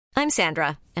I'm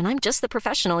Sandra, and I'm just the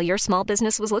professional your small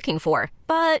business was looking for.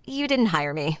 But you didn't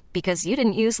hire me because you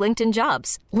didn't use LinkedIn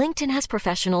Jobs. LinkedIn has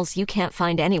professionals you can't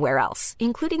find anywhere else,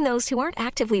 including those who aren't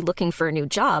actively looking for a new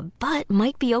job, but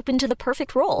might be open to the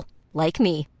perfect role, like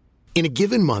me. In a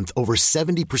given month, over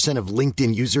 70% of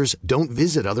LinkedIn users don't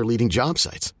visit other leading job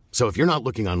sites. So if you're not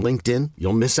looking on LinkedIn,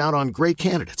 you'll miss out on great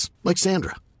candidates like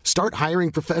Sandra. Start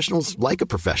hiring professionals like a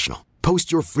professional.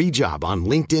 Post your free job on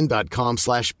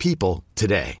linkedin.com/people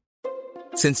today.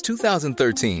 Since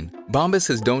 2013, Bombas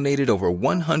has donated over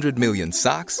 100 million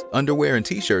socks, underwear, and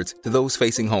T-shirts to those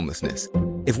facing homelessness.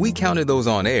 If we counted those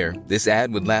on air, this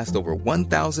ad would last over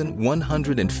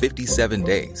 1,157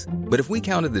 days. But if we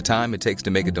counted the time it takes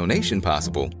to make a donation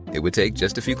possible, it would take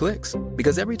just a few clicks.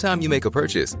 Because every time you make a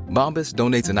purchase, Bombas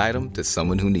donates an item to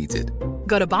someone who needs it.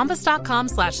 Go to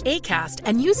bombas.com/ACAST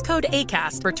and use code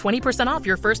ACAST for 20% off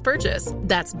your first purchase.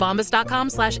 That's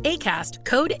bombas.com/ACAST,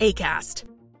 code ACAST.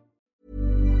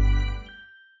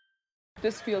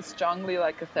 This feels strongly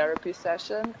like a therapy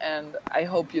session, and I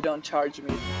hope you don't charge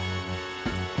me.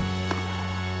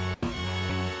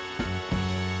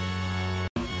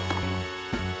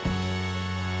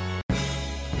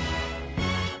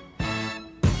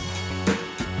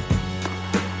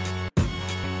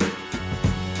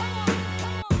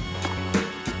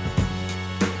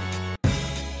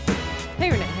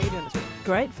 Hey Renee, how you doing this week?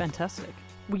 Great, fantastic.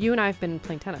 Well, you and I have been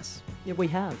playing tennis, Yeah, we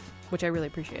have which I really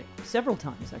appreciate. several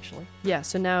times actually. Yeah,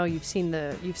 so now you've seen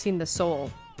the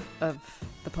soul of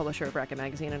the publisher of Racket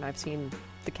Magazine, and I've seen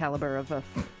the caliber of a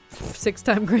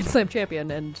 6-time Grand Slam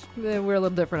champion, and we're a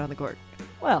little different on the court.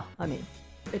 Well, I mean,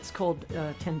 it's called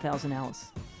 10,000 hours.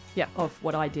 Yeah. Of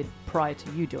what I did prior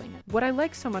to you doing it. What I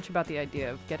like so much about the idea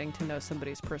of getting to know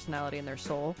somebody's personality and their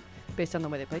soul based on the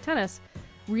way they play tennis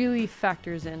really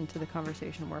factors into the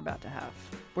conversation we're about to have.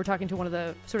 We're talking to one of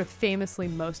the sort of famously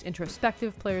most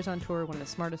introspective players on tour, one of the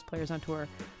smartest players on tour,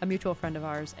 a mutual friend of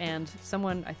ours, and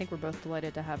someone I think we're both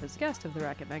delighted to have as a guest of the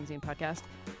Racket Magazine podcast,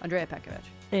 Andrea Petkovic.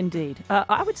 Indeed.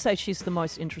 I would say she's the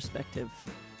most introspective,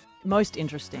 most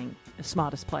interesting,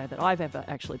 smartest player that I've ever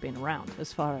actually been around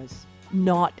as far as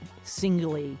not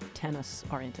singly tennis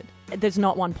oriented. There's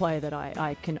not one player that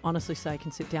I can honestly say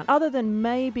can sit down, other than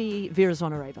maybe Vera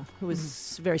Zvonareva, who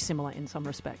is very similar in some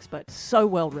respects, but so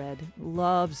well read,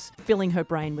 loves filling her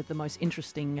brain with the most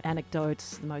interesting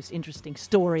anecdotes, the most interesting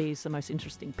stories, the most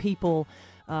interesting people.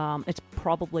 It's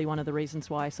probably one of the reasons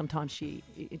why sometimes she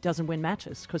doesn't win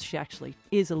matches, because she actually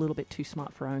is a little bit too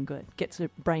smart for her own good. Her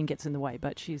brain gets in the way,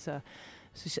 but she's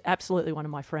absolutely one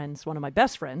of my friends, one of my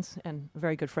best friends, and a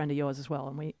very good friend of yours as well,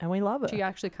 and we love her. She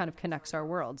actually kind of connects our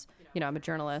worlds. You know, I'm a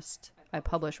journalist. I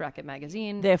publish Racket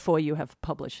Magazine. Therefore, you have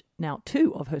published now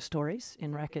 2 of her stories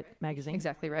in Racket Magazine.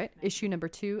 Exactly right. Issue number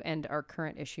 2 and our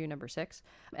current issue number 6.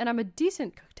 And I'm a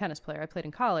decent tennis player. I played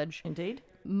in college. Indeed.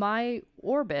 My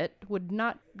orbit would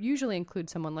not usually include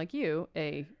someone like you,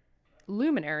 a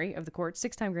luminary of the court,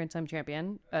 6-time Grand Slam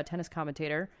champion, a tennis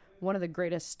commentator, one of the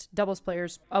greatest doubles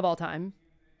players of all time.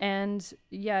 And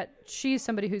yet she's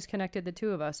somebody who's connected the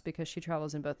two of us because she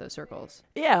travels in both those circles.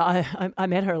 Yeah, I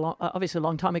met her obviously a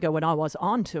long time ago when I was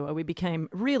on tour. We became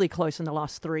really close in the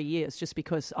last 3 years just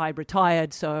because I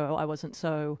retired, so I wasn't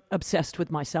so obsessed with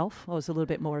myself. I was a little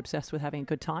bit more obsessed with having a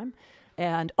good time.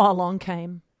 And along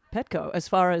came Petko, as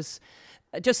far as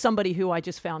just somebody who I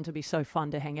just found to be so fun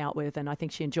to hang out with. And I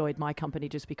think she enjoyed my company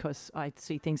just because I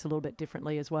see things a little bit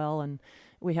differently as well. And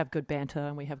we have good banter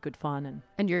and we have good fun.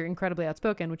 And you're incredibly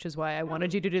outspoken, which is why I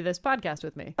wanted you to do this podcast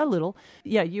with me. A little.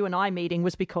 Yeah, you and I meeting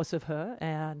was because of her.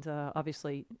 And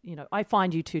obviously, you know, I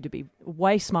find you two to be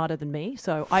way smarter than me.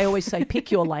 So I always say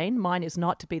pick your lane. Mine is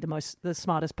not to be the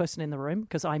smartest person in the room,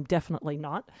 because I'm definitely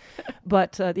not.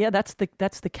 But yeah, that's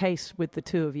the case with the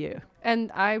two of you.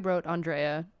 And I wrote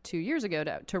Andrea 2 years ago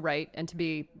to write and to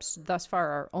be thus far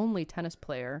our only tennis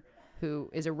player who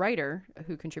is a writer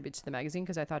who contributes to the magazine,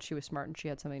 because I thought she was smart and she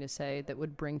had something to say that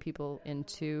would bring people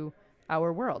into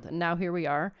our world. And now here we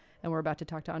are, and we're about to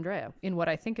talk to Andrea in what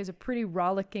I think is a pretty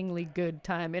rollickingly good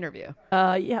time interview.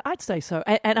 Yeah, I'd say so.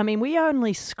 And I mean, we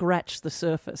only scratched the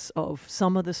surface of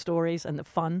some of the stories and the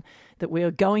fun that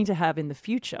we're going to have in the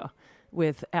future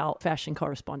with our fashion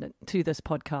correspondent to this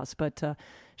podcast. But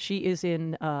she is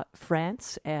in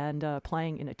France and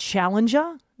playing in a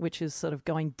challenger, which is sort of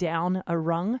going down a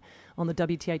rung on the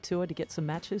WTA tour to get some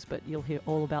matches. But you'll hear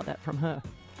all about that from her.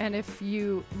 And if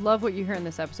you love what you hear in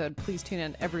this episode, please tune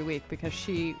in every week, because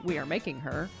we are making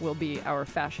her, will be our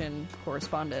fashion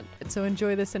correspondent. So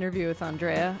enjoy this interview with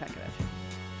Andrea Petkovic.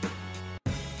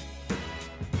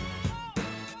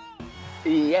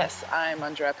 Yes, I'm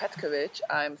Andrea Petkovic.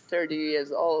 I'm 30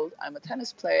 years old. I'm a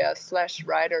tennis player slash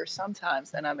writer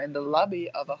sometimes, and I'm in the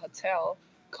lobby of a hotel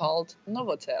called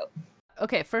Novotel.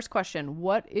 Okay, first question.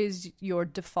 What is your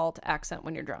default accent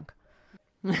when you're drunk?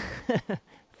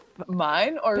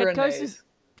 Mine or Renee's?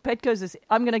 Petko's is.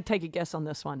 I'm going to take a guess on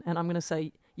this one, and I'm going to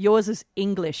say yours is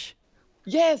English.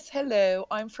 Yes, hello.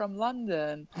 I'm from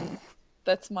London.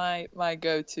 That's my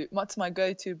go-to. What's my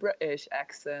go-to British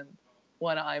accent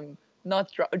when I'm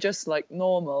not just like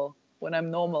normal. When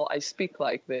I'm normal, I speak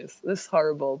like this. This is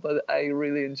horrible, but I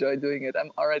really enjoy doing it.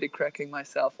 I'm already cracking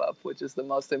myself up, which is the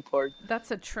most important. That's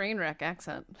a train wreck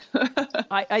accent.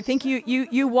 I think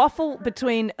you waffle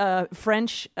between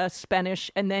French, Spanish,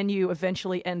 and then you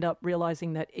eventually end up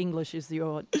realizing that English is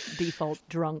your default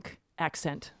drunk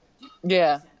accent.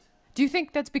 Yeah. Do you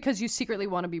think that's because you secretly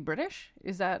want to be British?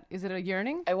 Is it a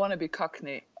yearning? I want to be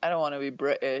Cockney. I don't want to be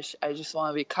British. I just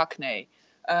want to be Cockney.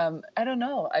 I don't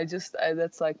know.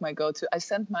 That's like my go-to. I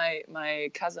sent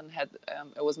my cousin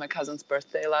it was my cousin's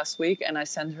birthday last week, and I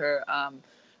sent her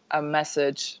a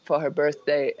message for her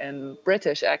birthday in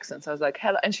British accents. I was like,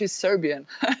 hello, and she's Serbian.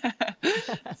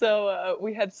 So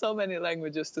we had so many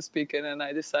languages to speak in, and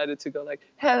I decided to go like,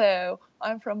 hello,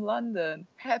 I'm from London.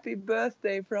 Happy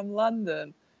birthday from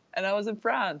London. And I was in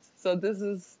France. So this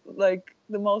is like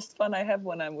the most fun I have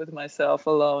when I'm with myself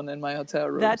alone in my hotel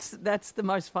room. That's the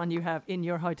most fun you have in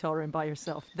your hotel room by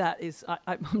yourself. That is,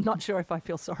 I'm not sure if I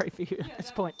feel sorry for you at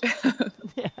this point.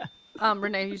 Yeah.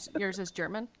 Renee, yours is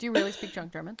German. Do you really speak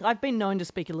drunk German? I've been known to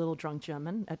speak a little drunk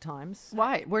German at times.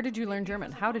 Why? Where did you learn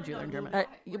German? How did you learn German?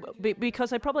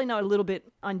 Because I probably know a little bit,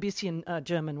 ein bisschen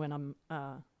German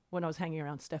when I was hanging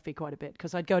around Steffi quite a bit,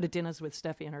 because I'd go to dinners with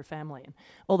Steffi and her family, and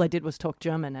all they did was talk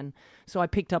German, and so I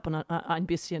picked up on ein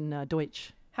bisschen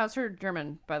Deutsch. How's her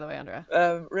German, by the way, Andrea?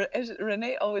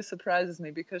 Renee always surprises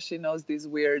me because she knows these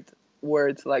weird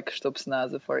words like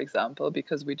Stupsnase, for example,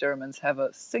 because we Germans have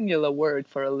a singular word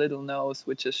for a little nose,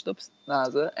 which is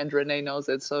Stupsnase, and Renee knows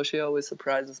it, so she always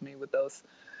surprises me with those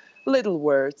little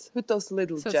words, with those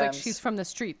little gems. So it's like she's from the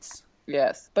streets.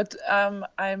 Yes, but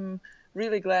I'm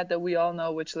really glad that we all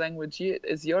know which language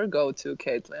is your go-to,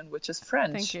 Caitlin, which is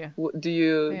French. Thank you. Do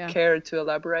you care to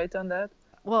elaborate on that?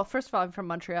 Well, first of all, I'm from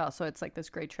Montreal, so it's like this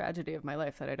great tragedy of my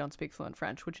life that I don't speak fluent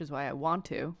French, which is why I want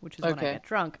to, which is when I get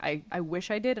drunk. I wish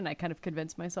I did, and I kind of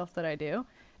convince myself that I do.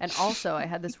 And also, I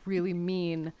had this really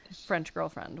mean French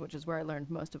girlfriend, which is where I learned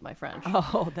most of my French.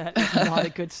 Oh, that is not a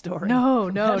good story. No.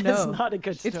 It's not a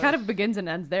good story. It kind of begins and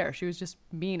ends there. She was just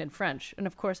mean in French. And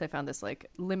of course, I found this like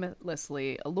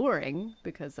limitlessly alluring,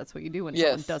 because that's what you do when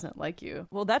someone doesn't like you.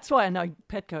 Well, that's why I know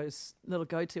Petko's little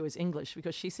go-to is English,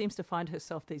 because she seems to find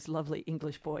herself these lovely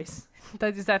English boys.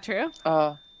 Is that true?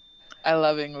 I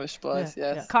love English boys,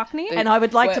 yes. Yeah. Cockney? And I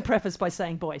would like to preface by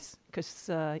saying boys, because,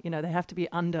 they have to be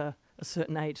under a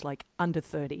certain age, like under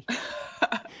 30.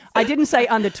 I didn't say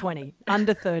under 20,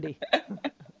 under 30.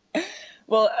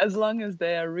 Well, as long as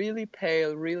they are really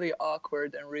pale, really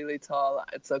awkward, and really tall,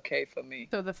 it's okay for me.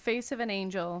 So the face of an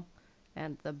angel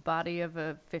and the body of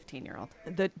a 15-year-old.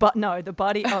 The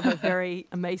body of a very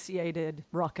emaciated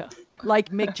rocker, like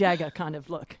Mick Jagger kind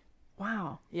of look.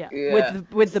 Wow. Yeah.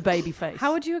 With the baby face.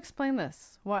 How would you explain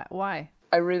this? Why?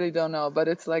 I really don't know, but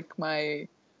it's like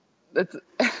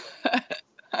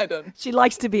I don't. She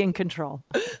likes to be in control.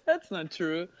 That's not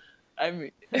true. I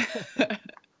mean,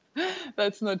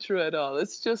 that's not true at all.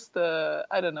 It's just,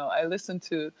 I don't know. I listened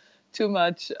to too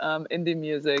much indie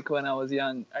music when I was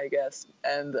young, I guess.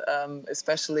 And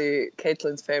especially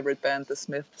Caitlin's favorite band, The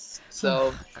Smiths.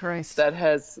 So Christ. that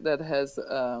has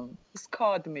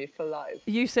scarred me for life.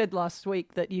 You said last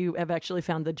week that you have actually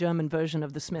found the German version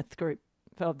of the Smith group,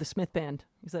 of the Smith band.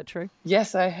 Is that true?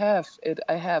 Yes, I have.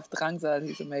 I have. Drangsal,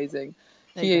 he's amazing.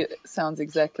 He sounds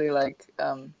exactly like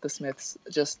the Smiths,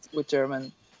 just with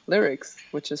German lyrics,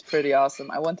 which is pretty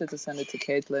awesome. I wanted to send it to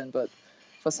Caitlin, but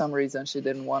for some reason she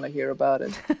didn't want to hear about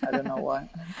it. I don't know why.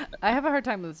 I have a hard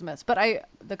time with the Smiths, but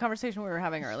the conversation we were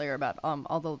having earlier about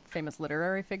all the famous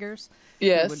literary figures who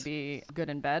would be good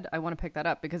in bed, I want to pick that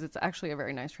up because it's actually a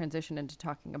very nice transition into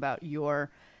talking about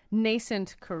your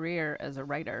nascent career as a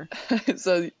writer.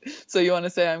 So you want to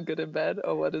say I'm good in bed,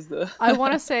 or what is the... I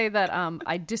want to say that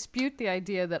I dispute the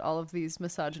idea that all of these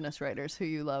misogynist writers who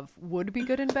you love would be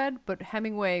good in bed, but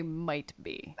Hemingway might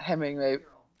be. Hemingway.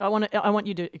 I want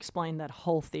you to explain that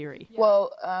whole theory.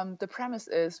 Well, the premise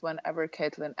is whenever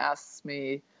Caitlin asks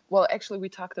me, well, actually we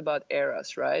talked about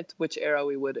eras, right? Which era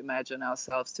we would imagine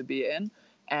ourselves to be in.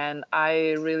 And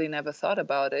I really never thought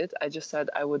about it. I just said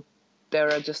there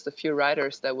are just a few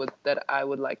writers that I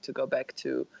would like to go back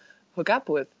to hook up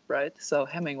with, right? So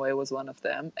Hemingway was one of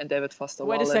them, and David Foster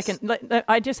Wait Wallace. a second.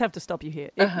 I just have to stop you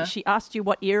here. She asked you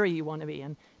what era you want to be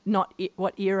in, not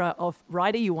what era of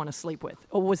writer you want to sleep with.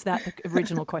 Or was that the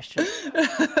original question?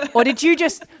 Or did you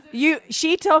just...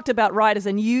 She talked about writers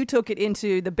and you took it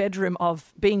into the bedroom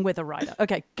of being with a writer.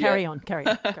 Okay, carry on.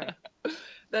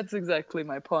 That's exactly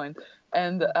my point.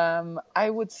 And I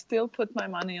would still put my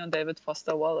money on David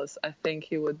Foster Wallace. I think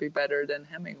he would be better than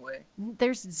Hemingway.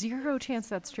 There's zero chance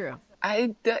that's true.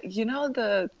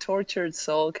 The tortured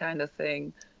soul kind of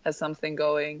thing has something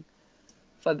going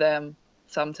for them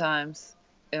sometimes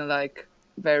in like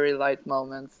very light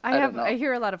moments. I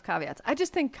hear a lot of caveats. I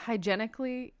just think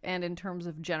hygienically and in terms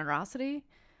of generosity,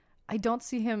 I don't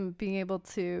see him being able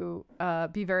to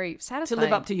be very satisfying. To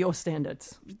live up to your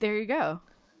standards. There you go.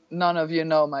 None of you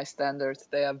know my standards.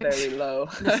 They are very low.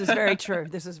 This is very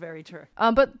true.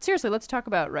 But seriously, let's talk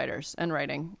about writers and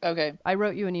writing. Okay. I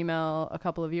wrote you an email a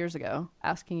couple of years ago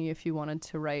asking you if you wanted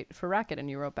to write for Racket, and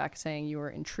you wrote back saying you were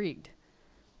intrigued.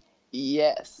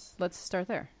 Yes. Let's start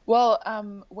there. Well,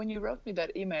 when you wrote me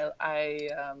that email, I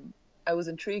was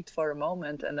intrigued for a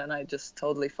moment, and then I just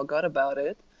totally forgot about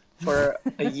it for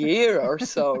a year or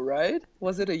so, right?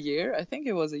 Was it a year? I think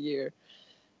it was a year.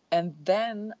 And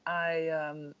then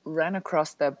I ran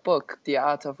across that book, The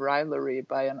Art of Rivalry,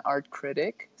 by an art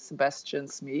critic, Sebastian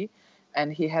Smee.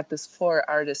 And he had these 4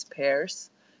 artist pairs,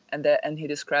 and he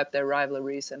described their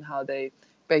rivalries and how they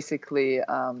basically,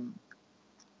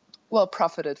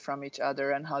 profited from each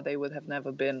other, and how they would have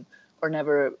never been or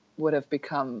never would have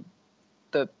become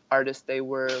the artist they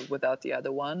were without the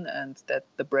other one, and that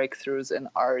the breakthroughs in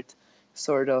art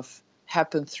sort of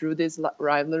happened through these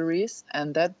rivalries.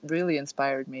 And that really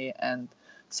inspired me and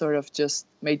sort of just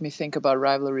made me think about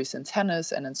rivalries in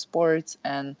tennis and in sports.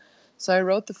 And so I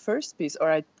wrote the first piece, or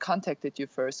I contacted you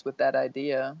first with that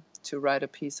idea to write a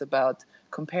piece about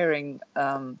comparing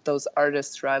those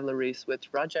artists' rivalries with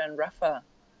Roger and Rafa,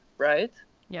 right?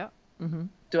 Yeah. Mm-hmm.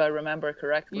 Do I remember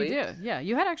correctly? You do, yeah.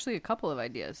 You had actually a couple of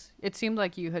ideas. It seemed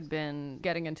like you had been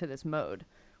getting into this mode,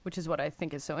 which is what I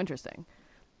think is so interesting.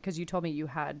 Because you told me you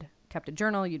had kept a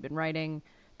journal, you'd been writing.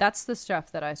 That's the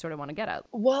stuff that I sort of want to get at.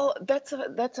 Well, that's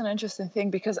an interesting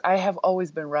thing, because I have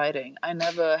always been writing. I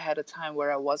never had a time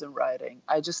where I wasn't writing.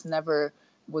 I just never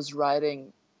was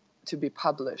writing to be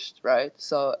published, right?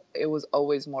 So it was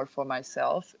always more for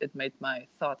myself. It made my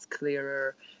thoughts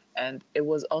clearer. And it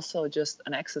was also just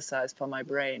an exercise for my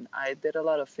brain. I did a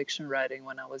lot of fiction writing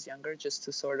when I was younger, just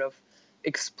to sort of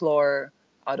explore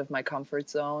out of my comfort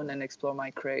zone and explore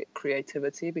my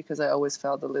creativity, because I always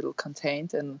felt a little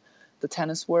contained in the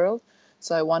tennis world.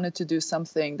 So I wanted to do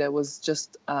something that was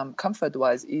just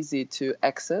comfort-wise easy to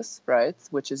access, right?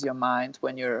 Which is your mind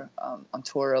when you're on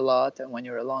tour a lot and when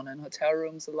you're alone in hotel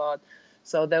rooms a lot.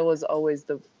 So that was always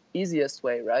the easiest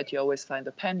way, right? You always find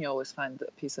a pen, you always find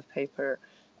a piece of paper.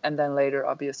 And then later,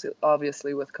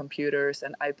 obviously with computers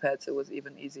and iPads, it was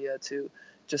even easier to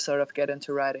just sort of get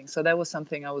into writing. So that was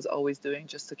something I was always doing,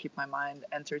 just to keep my mind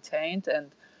entertained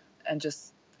and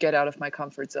just get out of my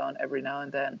comfort zone every now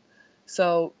and then.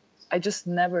 So I just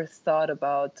never thought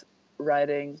about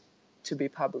writing to be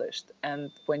published.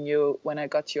 And when I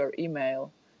got your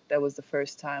email, that was the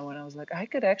first time when I was like, I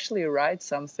could actually write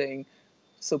something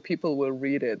so people will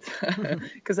read it.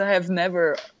 Because I have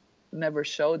never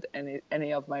showed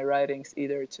any of my writings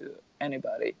either to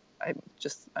anybody.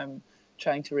 I'm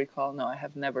trying to recall. No, I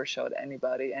have never showed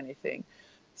anybody anything.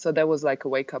 So that was like a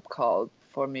wake-up call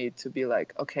for me to be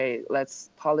like, okay, let's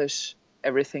polish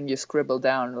everything you scribble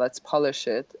down. Let's polish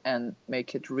it and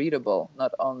make it readable.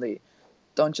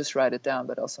 Don't just write it down,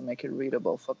 but also make it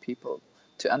readable for people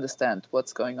to understand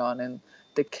what's going on in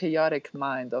the chaotic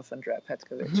mind of Andrea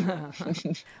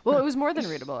Petkovic. Well, it was more than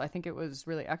readable. I think it was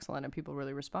really excellent, and people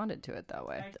really responded to it that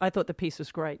way. I thought the piece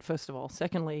was great, first of all.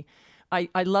 Secondly,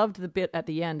 I loved the bit at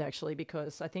the end, actually,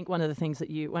 because I think one of the things that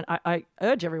I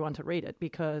urge everyone to read it,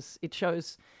 because it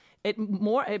shows it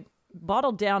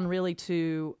bottled down really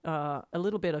to a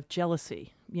little bit of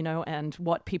jealousy, and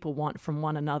what people want from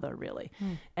one another, really,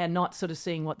 and not sort of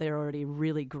seeing what they're already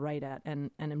really great at and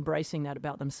embracing that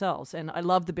about themselves. And I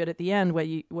love the bit at the end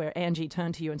where Angie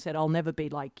turned to you and said, "I'll never be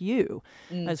like you,"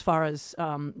 as far as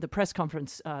the press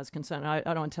conference is concerned. I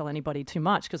don't want to tell anybody too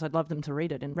much, because I'd love them to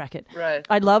read it in Racket. Right.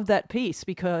 I love that piece,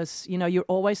 because, you're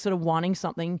always sort of wanting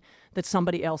something that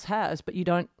somebody else has, but you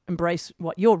don't embrace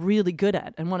what you're really good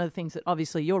at. And one of the things that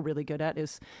obviously you're really good at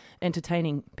is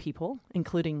entertaining people,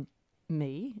 including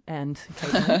me and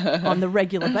Caitlin on the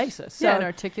regular basis. So, yeah, and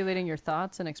articulating your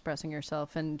thoughts and expressing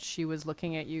yourself, and she was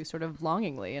looking at you sort of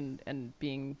longingly and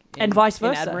being and vice in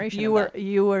versa. admiration.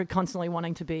 You were constantly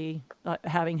wanting to be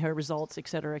having her results, et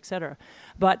cetera, et cetera.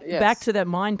 But Yes. back to that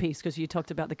mind piece, because you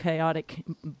talked about the chaotic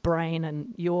brain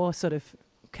and your sort of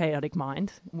chaotic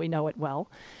mind. We know it well.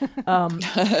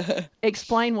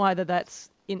 Explain why that's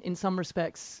in some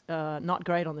respects not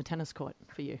great on the tennis court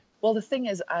for you. Well, the thing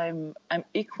is, I'm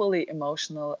equally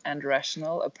emotional and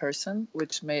rational a person,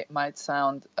 which might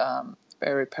sound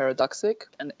very paradoxic,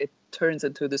 and it turns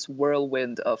into this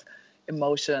whirlwind of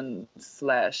emotion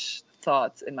 /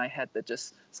 thoughts in my head that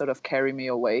just sort of carry me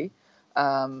away.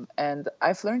 And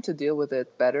I've learned to deal with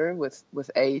it better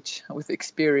with age, with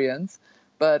experience.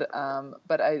 But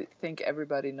I think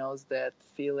everybody knows that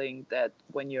feeling that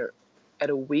when you're at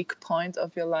a weak point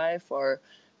of your life, or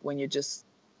when you're just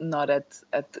not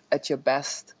at your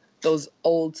best, those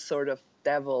old sort of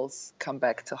devils come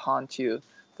back to haunt you.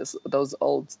 Those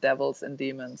old devils and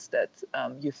demons that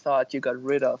you thought you got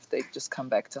rid of, they just come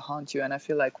back to haunt you. And I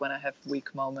feel like when I have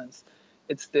weak moments,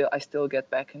 I still get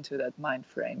back into that mind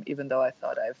frame, even though I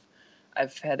thought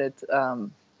I've had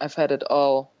it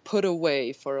all put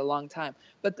away for a long time.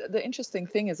 But the interesting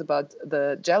thing is about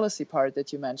the jealousy part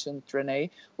that you mentioned, Renee.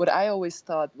 What I always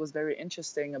thought was very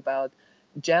interesting about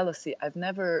jealousy,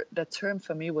 that term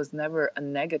for me was never a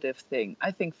negative thing.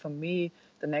 I think for me,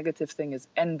 the negative thing is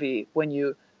envy, when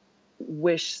you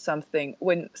wish something,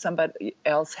 when somebody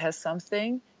else has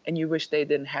something and you wish they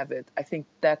didn't have it. I think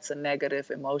that's a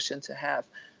negative emotion to have.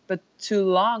 But to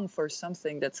long for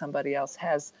something that somebody else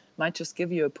has might just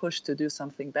give you a push to do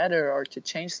something better or to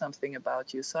change something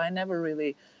about you. So I never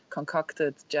really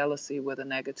concocted jealousy with a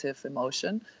negative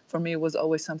emotion. For me, it was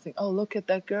always something, oh, look at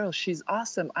that girl, she's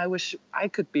awesome. I wish I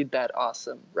could be that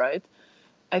awesome, right?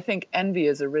 I think envy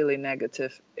is a really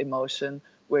negative emotion,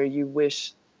 where you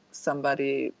wish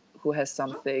somebody who has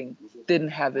something didn't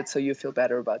have it, so you feel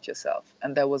better about yourself.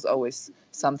 And that was always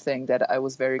something that I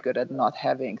was very good at not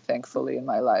having, thankfully, in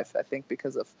my life. I think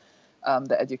because of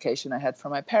the education I had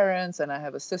from my parents, and I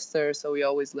have a sister, so we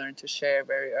always learned to share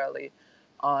very early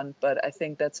on. But I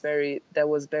think that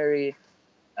was very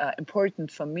important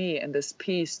for me in this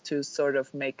piece, to sort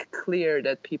of make clear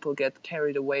that people get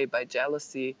carried away by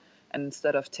jealousy, and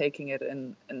instead of taking it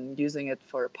and using it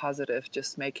for a positive,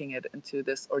 just making it into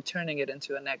this, or turning it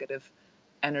into a negative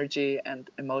energy and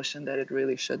emotion that it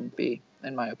really shouldn't be,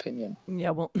 in my opinion. Yeah,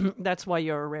 well, that's why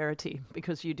you're a rarity,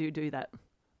 because you do that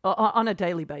on a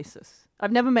daily basis.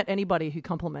 I've never met anybody who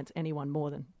compliments anyone more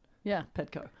than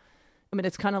Petko. I mean,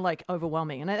 it's kind of like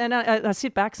overwhelming. And I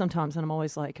sit back sometimes and I'm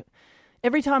always like,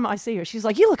 every time I see her, she's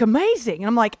like, you look amazing. And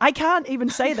I'm like, I can't even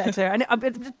say that to her. And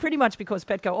it's pretty much because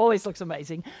Petko always looks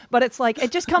amazing. But it's like,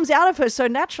 it just comes out of her so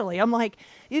naturally. I'm like,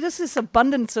 you're just this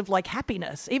abundance of like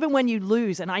happiness, even when you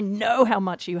lose. And I know how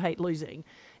much you hate losing.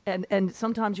 And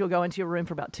sometimes you'll go into your room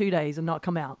for about 2 days and not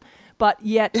come out. But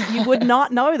yet you would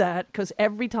not know that, because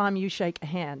every time you shake a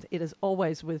hand, it is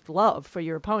always with love for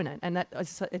your opponent. And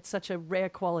it's such a rare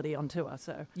quality on tour.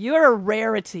 So you're a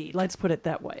rarity, let's put it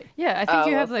that way. Yeah, I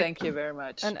think you have thank you very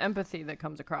much. an empathy that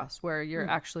comes across, where you're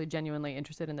actually genuinely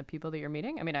interested in the people that you're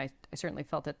meeting. I mean, I certainly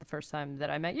felt it the first time that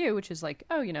I met you, which is like,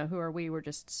 oh, who are we? We're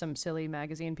just some silly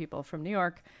magazine people from New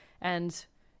York. And,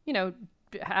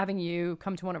 having you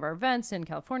come to one of our events in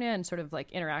California and sort of like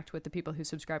interact with the people who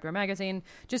subscribe to our magazine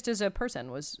just as a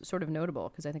person was sort of notable,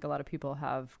 because I think a lot of people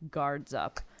have guards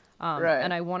up. Right.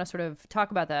 And I want to sort of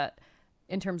talk about that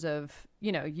in terms of,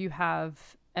 you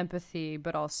have empathy,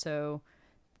 but also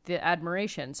the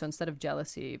admiration. So instead of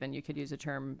jealousy, even you could use the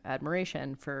term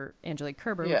admiration for Angelique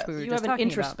Kerber, which we were you just have an talking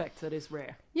about. introspect that is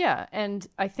rare. Yeah, and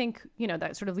I think,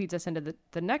 that sort of leads us into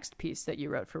the next piece that you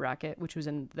wrote for Racket, which was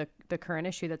in the current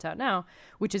issue that's out now,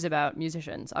 which is about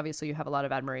musicians. Obviously, you have a lot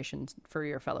of admiration for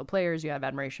your fellow players. You have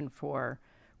admiration for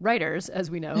writers, as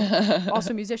we know,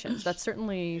 also musicians. That's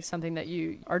certainly something that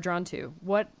you are drawn to.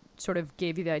 What sort of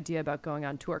gave you the idea about going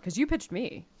on tour? Because you pitched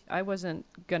me. I wasn't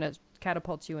going to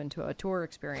catapult you into a tour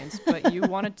experience, but you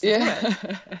wanted to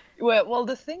do it. Well,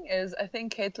 the thing is, I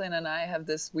think Caitlin and I have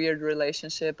this weird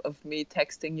relationship of me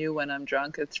texting you when I'm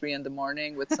drunk at 3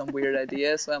 a.m. with some weird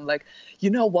idea. So I'm like, you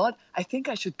know what? I think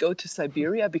I should go to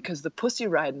Siberia because the Pussy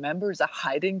Riot members are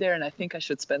hiding there, and I think I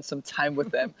should spend some time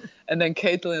with them. And then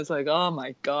Caitlin is like, oh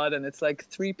my God. And it's like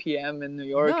 3 p.m. in New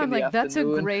York No, I'm in the like, afternoon.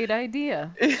 that's a great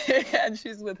idea. And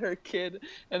she's with her kid.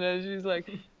 And then she's like,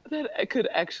 that could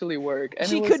actually work. And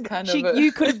you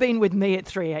could have been with me at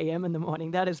 3 a.m. in the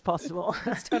morning. That is possible.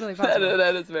 That's totally possible.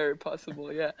 That is very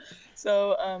possible, yeah.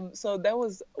 So that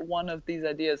was one of these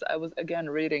ideas. I was again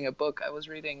reading a book. I was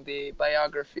reading the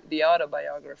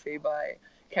autobiography by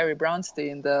Carrie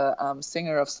Brownstein, the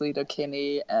singer of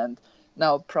Sleater-Kinney, and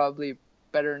now probably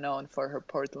better known for her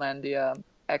Portlandia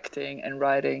acting and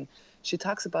writing. She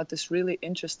talks about this really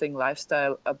interesting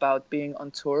lifestyle about being on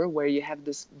tour, where you have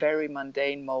this very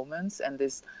mundane moments and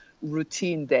this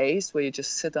routine days where you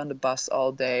just sit on the bus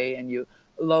all day and you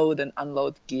load and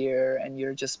unload gear and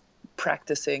you're just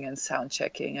practicing and sound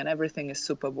checking, and everything is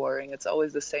super boring. It's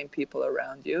always the same people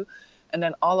around you. And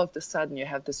then all of a sudden you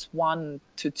have this 1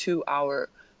 to 2 hour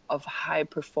of high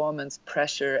performance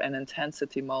pressure and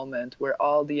intensity moment where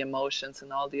all the emotions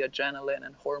and all the adrenaline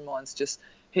and hormones just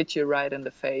hit you right in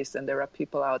the face, and there are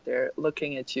people out there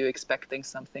looking at you, expecting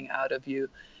something out of you.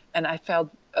 And I felt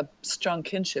a strong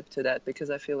kinship to that, because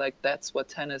I feel like that's what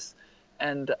tennis,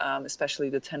 and especially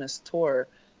the tennis tour,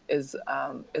 is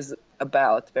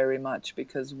about very much,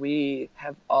 because we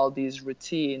have all these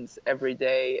routines every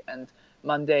day and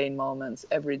mundane moments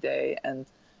every day, and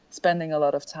spending a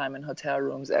lot of time in hotel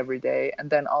rooms every day, and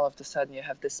then all of a sudden you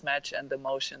have this match and the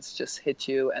emotions just hit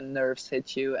you and nerves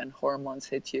hit you and hormones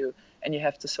hit you, and you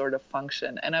have to sort of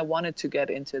function. And I wanted to get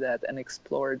into that and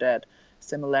explore that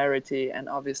similarity and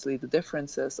obviously the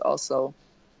differences also,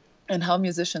 and how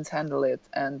musicians handle it,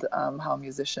 and how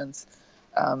musicians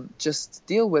just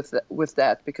deal with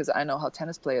that, because I know how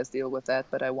tennis players deal with that,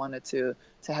 but I wanted to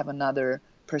have another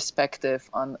perspective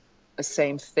on a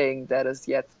same thing that is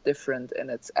yet different in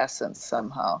its essence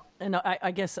somehow. And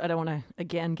I guess I don't want to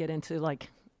again get into like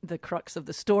the crux of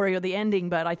the story or the ending,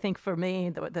 but I think for me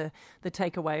the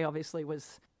takeaway obviously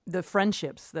was the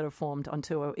friendships that are formed on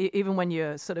tour, even when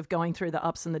you're sort of going through the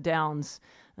ups and the downs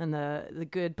and the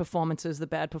good performances, the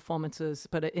bad performances,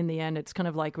 but in the end it's kind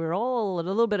of like we're all a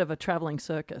little bit of a traveling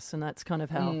circus, and that's kind of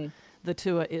how the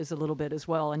tour is a little bit as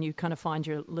well, and you kind of find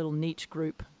your little niche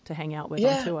group to hang out with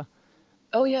on tour.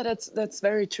 Oh yeah, that's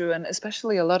very true. And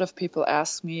especially a lot of people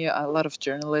ask me, a lot of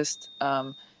journalists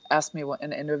ask me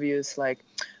in interviews like,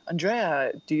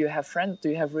 Andrea, do you have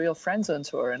real friends on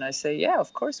tour? And I say, yeah,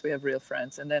 of course we have real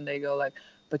friends. And then they go like,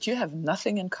 but you have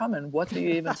nothing in common. What do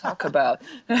you even talk about?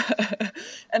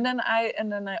 and then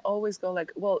I always go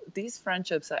like, well, these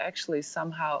friendships are actually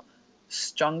somehow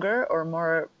stronger or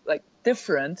more like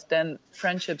different than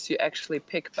friendships you actually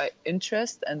pick by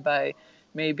interest and by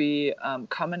maybe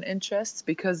common interests,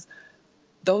 because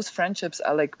those friendships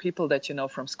are like people that you know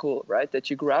from school, right? That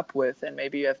you grew up with, and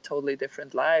maybe you have totally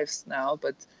different lives now,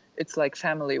 but it's like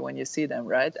family when you see them,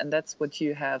 right? And that's what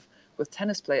you have with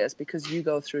tennis players, because you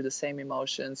go through the same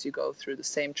emotions, you go through the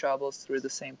same troubles, through the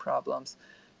same problems,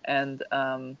 and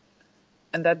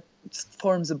that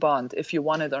forms a bond if you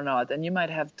want it or not. And you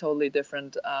might have totally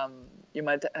different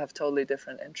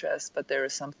interests, but there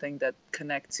is something that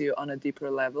connects you on a deeper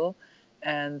level.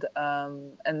 And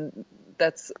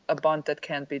that's a bond that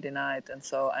can't be denied. And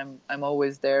so I'm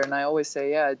always there, and I always say,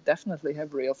 yeah, I definitely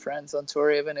have real friends on tour,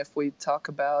 even if we talk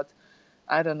about,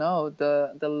 I don't know,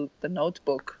 the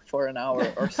Notebook for an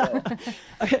hour or so.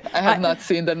 I have not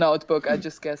seen the Notebook. I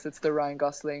just guess it's the Ryan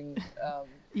Gosling.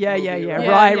 Right,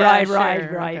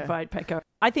 Petko.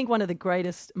 I think one of the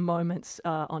greatest moments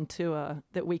on tour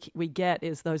that we get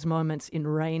is those moments in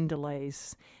rain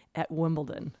delays at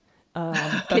Wimbledon.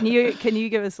 Can you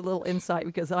give us a little insight,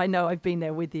 because I know I've been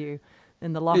there with you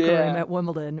in the locker room at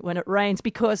Wimbledon when it rains,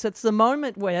 because it's the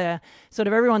moment where sort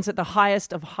of everyone's at the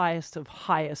highest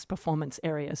performance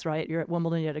areas, right? You're at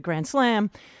Wimbledon, you're at a Grand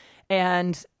Slam,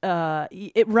 and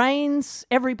it rains.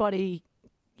 Everybody,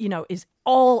 is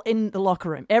all in the locker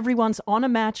room. Everyone's on a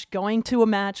match, going to a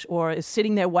match, or is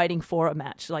sitting there waiting for a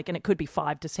match. And it could be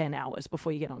 5 to 10 hours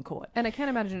before you get on court. And I can't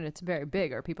imagine it's very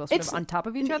big. Are people sort of on top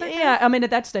of each other? Yeah, I mean, at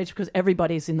that stage, because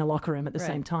everybody's in the locker room at the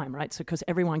same time, right? So because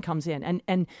everyone comes in.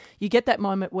 And you get that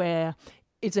moment where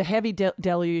it's a heavy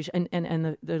deluge, and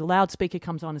the loudspeaker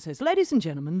comes on and says, ladies and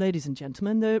gentlemen,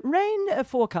 the rain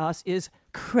forecast is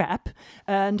crap.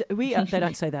 And they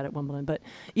don't say that at Wimbledon, but,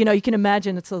 you can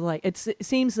imagine it's sort of like, it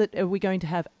seems that we're going to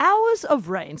have hours of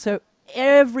rain. So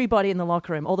everybody in the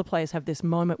locker room, all the players have this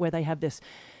moment where they have this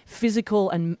physical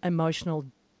and emotional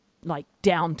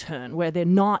downturn where they're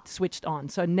not switched on.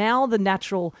 So now the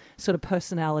natural sort of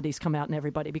personalities come out in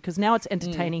everybody, because now it's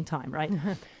entertaining time, right?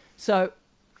 So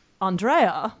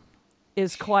Andrea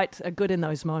is quite good in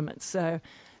those moments. So,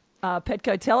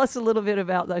 Petko, tell us a little bit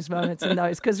about those moments and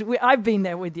those, because I've been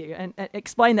there with you, and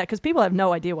explain that, because people have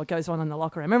no idea what goes on in the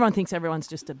locker room. Everyone thinks everyone's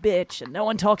just a bitch and no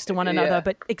one talks to one another,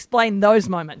 but explain those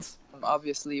moments.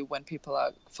 Obviously, when people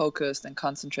are focused and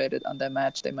concentrated on their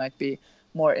match, they might be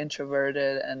more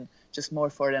introverted and just more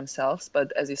for themselves.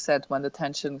 But as you said, when the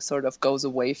tension sort of goes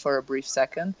away for a brief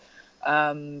second,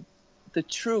 the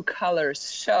true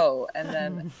colors show, and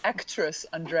then actress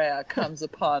Andrea comes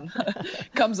upon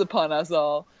us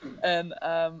all. And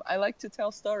I like to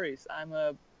tell stories. I'm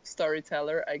a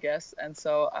storyteller, I guess, and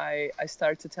so I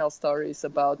start to tell stories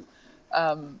about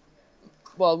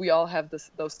well, we all have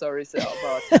those stories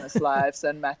about tennis lives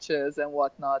and matches and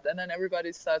whatnot, and then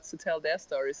everybody starts to tell their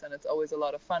stories, and it's always a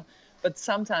lot of fun. But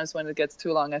sometimes when it gets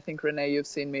too long, I think, Renee, you've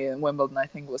seen me in Wimbledon, I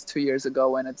think it was 2 years ago,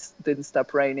 when it didn't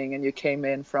stop raining and you came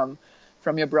in from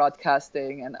your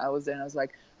broadcasting, and I was there and I was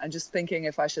like, I'm just thinking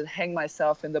if I should hang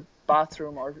myself in the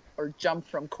bathroom or jump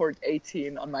from court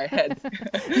 18 on my head.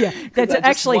 Yeah, that's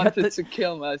actually wanted to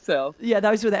kill myself. Yeah,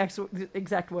 those were the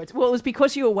exact words. Well, it was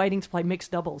because you were waiting to play mixed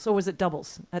doubles, or was it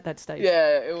doubles at that stage?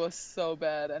 Yeah, it was so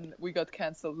bad, and we got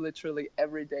cancelled literally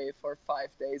every day for 5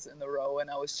 days in a row,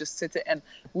 and I was just sitting, and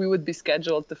we would be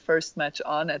scheduled the first match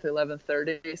on at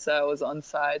 11:30, so I was on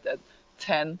site at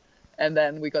 10, and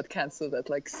then we got cancelled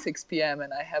at like 6 p.m.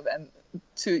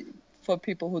 For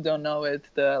people who don't know it,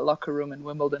 the locker room in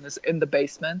Wimbledon is in the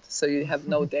basement, so you have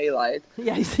no daylight.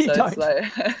 Yeah, you don't.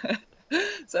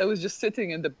 So I was just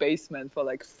sitting in the basement for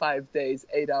like 5 days,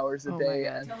 8 hours a day.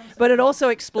 But it also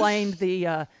explained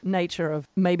the nature of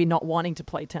maybe not wanting to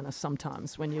play tennis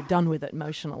sometimes when you're done with it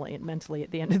emotionally and mentally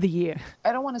at the end of the year.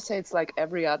 I don't want to say it's like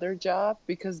every other job,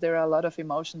 because there are a lot of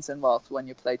emotions involved when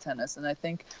you play tennis. And I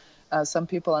think some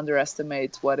people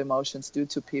underestimate what emotions do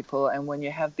to people. And when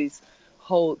you have this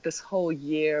whole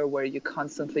year where you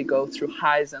constantly go through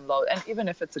highs and lows, and even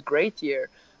if it's a great year,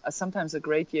 sometimes a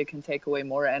great year can take away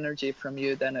more energy from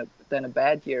you than a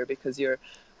bad year, because you're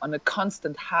on a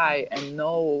constant high, and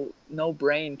no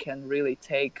brain can really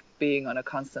take being on a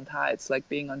constant high. It's like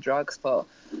being on drugs for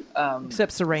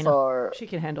except Serena, she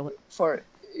can handle it.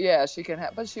 Yeah, she can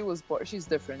but she's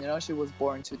different, she was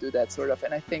born to do that sort of.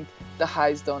 And I think the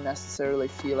highs don't necessarily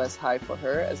feel as high for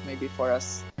her as maybe for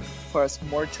us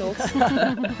mortals.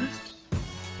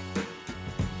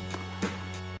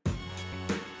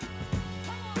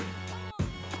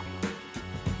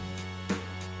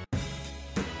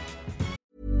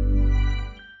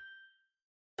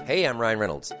 Hey, I'm Ryan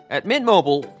Reynolds. At Mint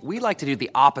Mobile, we like to do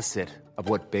the opposite of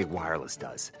what Big Wireless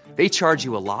does. They charge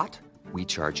you a lot, we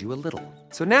charge you a little.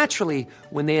 So naturally,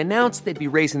 when they announced they'd be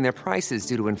raising their prices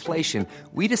due to inflation,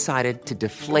 we decided to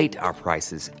deflate our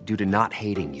prices due to not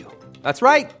hating you. That's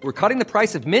right. We're cutting the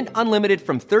price of Mint Unlimited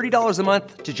from $30 a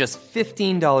month to just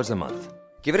 $15 a month.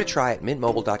 Give it a try at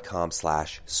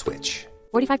mintmobile.com/switch.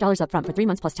 $45 up front for 3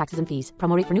 months plus taxes and fees.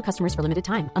 Promo rate for new customers for limited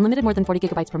time. Unlimited more than 40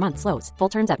 gigabytes per month. Slows full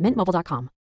terms at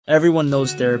mintmobile.com. Everyone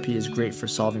knows therapy is great for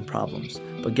solving problems,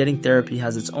 but getting therapy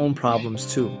has its own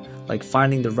problems too, like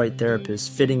finding the right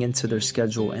therapist, fitting into their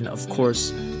schedule, and of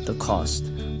course, the cost.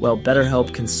 Well,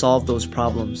 BetterHelp can solve those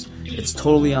problems. It's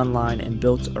totally online and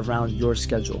built around your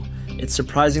schedule. It's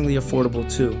surprisingly affordable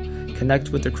too. Connect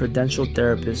with a credentialed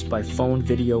therapist by phone,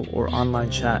 video, or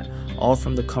online chat, all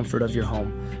from the comfort of your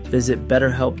home. Visit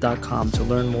BetterHelp.com to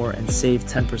learn more and save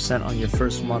 10% on your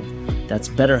first month. That's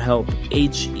BetterHelp,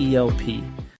 H-E-L-P.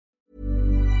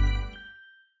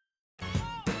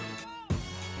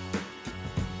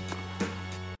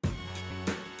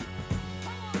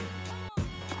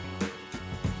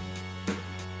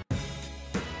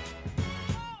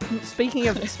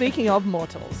 Speaking of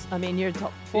mortals, I mean, you're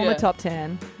former top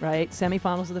 10, right?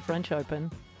 Semifinals of the French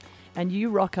Open, and you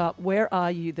rock up. Where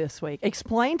are you this week?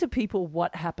 Explain to people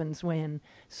what happens when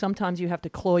sometimes you have to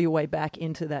claw your way back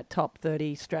into that top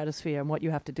 30 stratosphere and what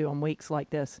you have to do on weeks like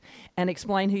this, and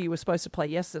explain who you were supposed to play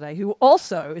yesterday, who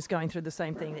also is going through the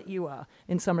same thing that you are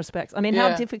in some respects. I mean,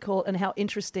 how difficult and how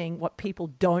interesting what people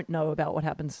don't know about what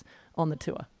happens on the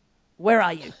tour. Where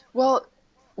are you?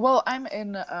 Well, I'm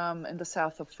in the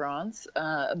south of France.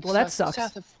 That sucks.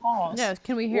 South of France. Yeah,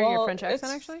 can we hear your French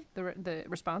accent, actually? The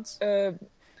response?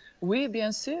 Oui,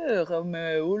 bien sûr,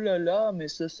 mais oh là là,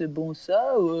 mais ça c'est bon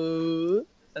ça.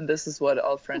 And this is what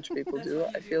all French people do,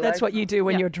 I feel That's what you do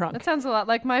when you're drunk. That sounds a lot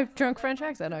like my drunk French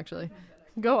accent, actually.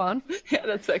 Go on. Yeah,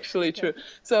 that's actually true.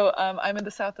 So I'm in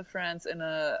the south of France in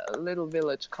a little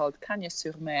village called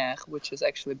Cagnes-sur-Mer, which is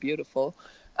actually beautiful.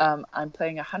 I'm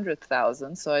playing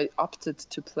 100,000, so I opted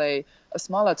to play a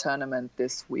smaller tournament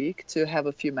this week to have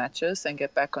a few matches and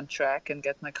get back on track and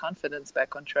get my confidence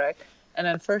back on track. And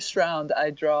then first round,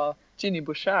 I draw Ginny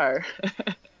Bouchard.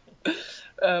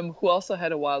 who also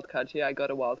had a wild card. Yeah, I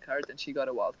got a wild card and she got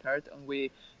a wild card, and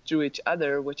we drew each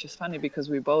other, which is funny because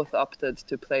we both opted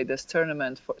to play this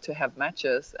tournament to have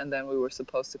matches, and then we were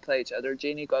supposed to play each other.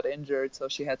 Jeannie got injured, so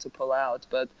she had to pull out,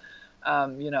 but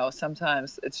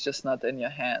sometimes it's just not in your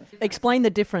hands. Explain the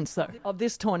difference, though, of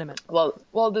this tournament.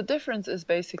 Well, the difference is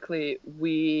basically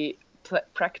we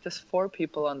practice 4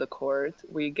 people on the court.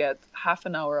 We get half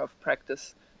an hour of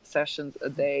practice sessions a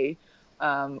day.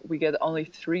 We get only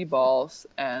 3 balls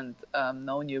and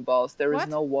no new balls. There is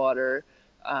no water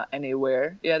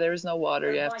anywhere. Yeah, there is no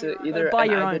water. You have to either buy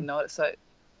your own. So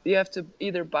you have to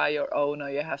either buy your own or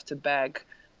you have to beg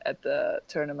at the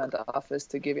tournament office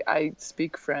to give you. I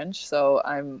speak French, so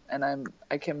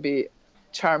I can be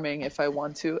charming if I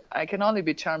want to. I can only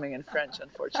be charming in French,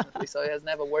 unfortunately. So it has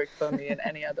never worked for me in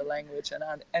any other language and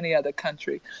on any other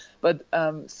country. But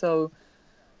so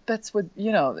that's what,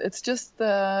 it's just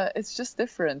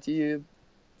different.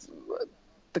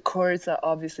 The courts are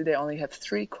obviously, they only have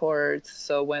 3 courts.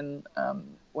 So when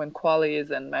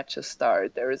qualies and matches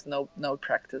start, there is no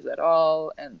practice at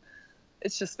all, and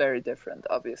it's just very different,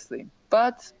 obviously.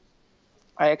 But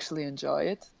I actually enjoy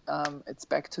it. It's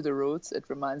back to the roots. It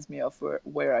reminds me of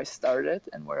where I started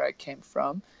and where I came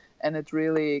from. And it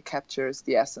really captures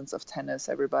the essence of tennis.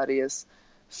 Everybody is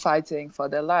fighting for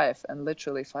their life, and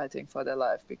literally fighting for their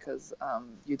life, because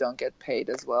you don't get paid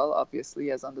as well,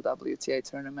 obviously, as on the WTA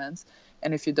tournaments.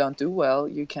 And if you don't do well,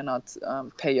 you cannot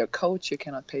pay your coach, you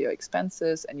cannot pay your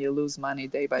expenses, and you lose money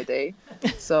day by day.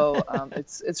 So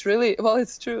it's really, well,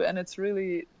 it's true, and it's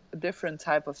really a different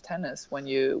type of tennis when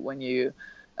you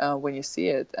see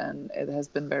it, and it has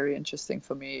been very interesting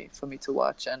for me to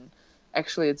watch. And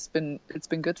actually, it's been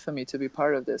good for me to be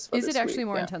part of this. Is it actually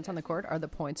more intense on the court? Are the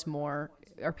points more?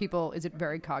 Is it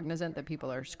very cognizant that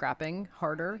people are scrapping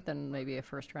harder than maybe a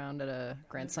first round at a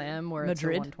Grand Slam where it's a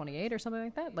 128 or something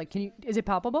like that? Like, is it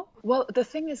palpable? Well, the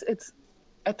thing is, it's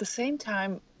at the same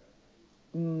time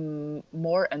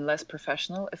more and less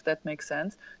professional, if that makes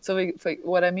sense. So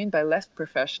what I mean by less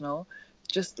professional,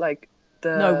 just like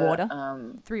no water,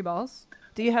 3 balls.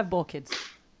 Do you have ball kids?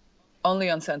 Only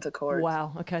on center court.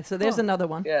 Wow. Okay, so there's another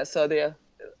one. Yeah, so they're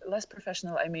less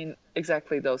professional. I mean,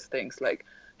 exactly those things, like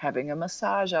having a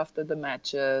massage after the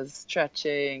matches,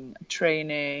 stretching,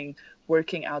 training,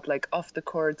 working out like off the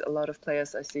court. A lot of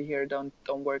players I see here don't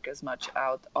work as much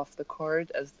out off the court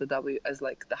as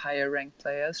like the higher ranked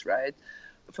players, right?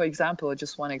 For example,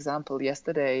 just one example,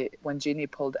 yesterday when Jeannie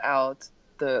pulled out,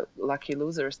 the lucky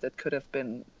losers that could have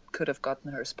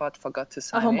gotten her spot forgot to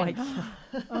sign in. Oh my God.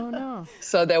 Oh no.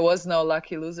 So there was no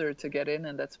lucky loser to get in,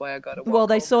 and that's why I got a walk. Well,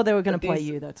 they saw they were going to play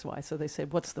you, that's why. So they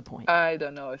said, what's the point? I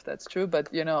don't know if that's true, but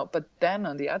but then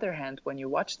on the other hand, when you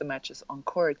watch the matches on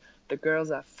court, the girls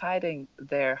are fighting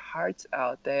their hearts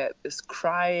out. They is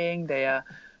crying, they are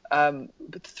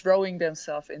throwing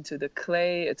themselves into the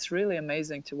clay. It's really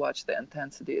amazing to watch the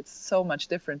intensity. It's so much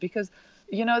different because,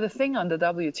 the thing on the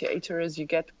WTA tour is you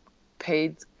get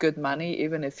paid good money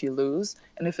even if you lose,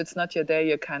 and if it's not your day,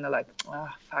 you're kind of like,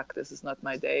 fuck, this is not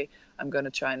my day, I'm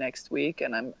gonna try next week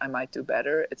and I might do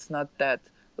better. It's not that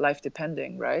life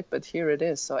depending, right? But here it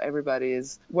is, so everybody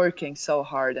is working so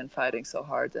hard and fighting so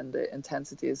hard, and the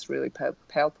intensity is really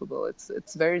palpable.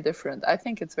 It's very different. I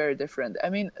think it's very different. I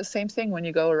mean, same thing when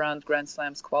you go around Grand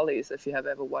Slams qualies, if you have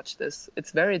ever watched this,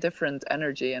 it's very different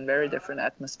energy and very different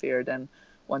atmosphere than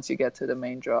once you get to the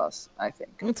main draws, I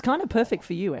think. It's kind of perfect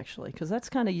for you, actually, because that's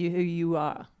kind of who you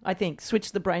are. I think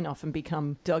switch the brain off and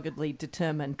become doggedly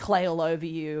determined, clay all over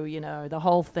you, the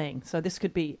whole thing. So this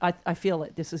could be, I feel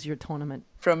like this is your tournament.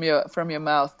 From your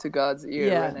mouth to God's ear,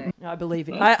 yeah, Renee. I believe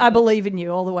it. I believe in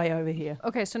you all the way over here.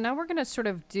 Okay, so now we're going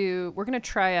to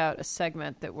try out a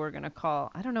segment that we're going to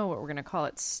call, I don't know what we're going to call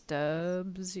it,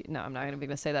 Stubbs? No, I'm not going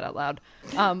to say that out loud.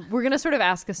 We're going to sort of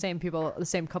ask the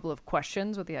same couple of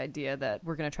questions with the idea that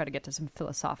we're going to try to get to some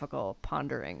philosophical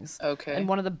ponderings. Okay. And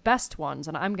one of the best ones,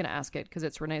 and I'm going to ask it because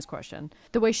it's Renee's question,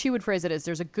 the way she would phrase it is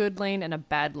there's a good lane and a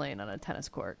bad lane on a tennis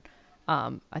court.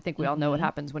 I think we all know what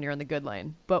happens when you're in the good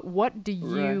lane. But what do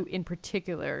you in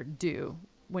particular do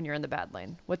when you're in the bad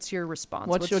lane? What's your response?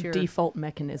 What's your default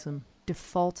mechanism?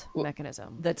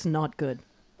 Mechanism. That's not good.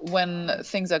 When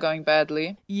things are going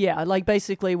badly? Yeah, like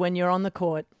basically when you're on the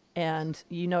court and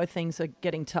things are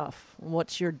getting tough.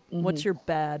 What's your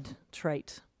bad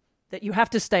trait that you have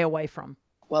to stay away from?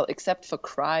 Well, except for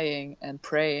crying and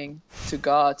praying to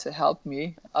God to help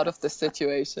me out of the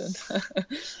situation.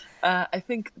 I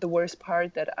think the worst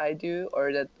part that I do,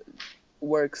 or that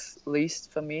works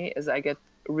least for me, is I get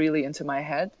really into my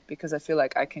head because I feel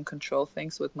like I can control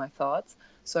things with my thoughts.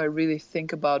 So I really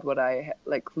think about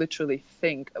literally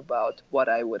think about what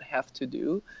I would have to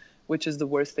do, which is the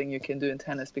worst thing you can do in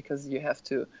tennis, because you have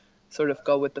to sort of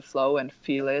go with the flow and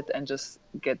feel it and just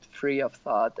get free of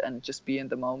thought and just be in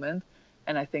the moment.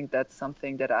 And I think that's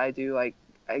something that I do. I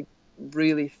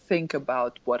really think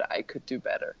about what I could do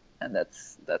better, and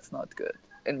that's not good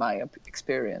in my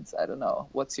experience. I don't know.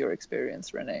 What's your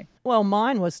experience, Renee? Well,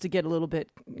 mine was to get a little bit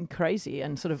crazy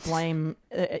and sort of blame,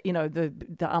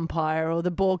 the umpire or the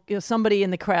ball. Somebody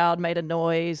in the crowd made a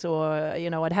noise, or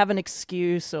I'd have an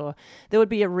excuse, or there would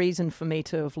be a reason for me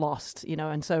to have lost.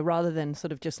 And so rather than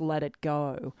sort of just let it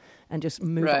go and just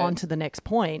move on to the next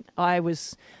point, it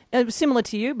was similar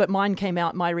to you, but mine came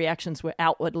out. My reactions were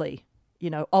outwardly,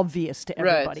 obvious to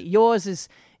everybody. Yours is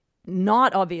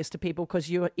not obvious to people because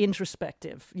you're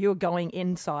introspective. You're going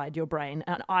inside your brain,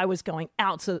 and I was going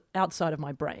outside of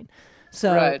my brain.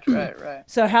 So, right.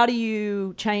 So how do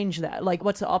you change that? Like,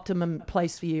 what's the optimum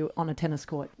place for you on a tennis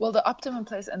court? Well, the optimum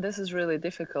place, and this is really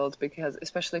difficult because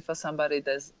especially for somebody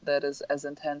that is as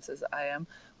intense as I am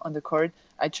on the court,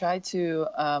 I try to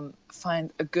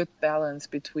find a good balance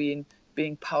between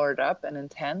being powered up and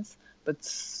intense, but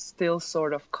still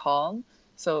sort of calm.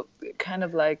 So kind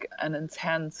of like an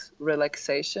intense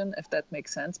relaxation, if that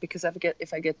makes sense. Because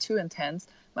if I get too intense,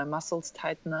 my muscles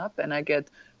tighten up and I get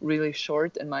really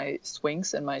short in my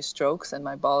swings and my strokes, and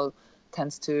my ball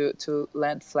tends to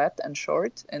land flat and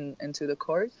short into the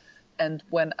court. And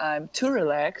when I'm too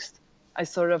relaxed, I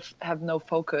sort of have no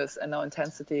focus and no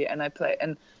intensity, and I play.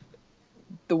 And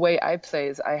the way I play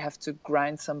is I have to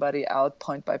grind somebody out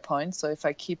point by point. So if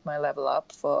I keep my level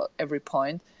up for every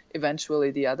point,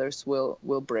 eventually the others will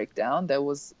break down. That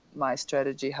was my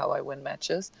strategy, how I win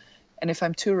matches. And if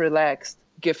I'm too relaxed,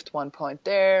 gift 1 point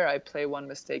there, I play one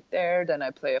mistake there, then I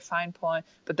play a fine point,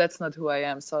 but that's not who I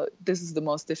am. So this is the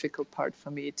most difficult part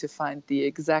for me, to find the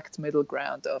exact middle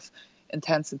ground of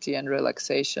intensity and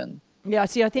relaxation. Yeah,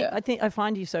 see, I think I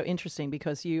find you so interesting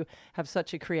because you have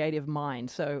such a creative mind.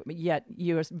 So yet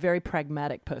you're a very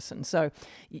pragmatic person. So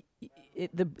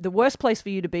the worst place for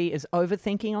you to be is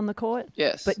overthinking on the court.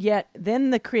 Yes. But yet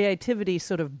then the creativity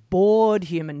sort of bored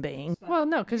human being. Well,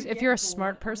 no, because if you're a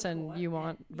smart person, you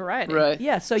want variety. Right.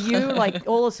 Yeah, so you like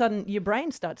all of a sudden your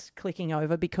brain starts clicking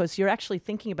over because you're actually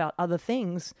thinking about other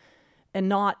things and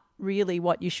not really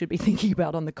what you should be thinking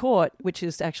about on the court, which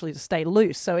is actually to stay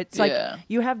loose. So it's like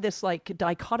you have this like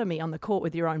dichotomy on the court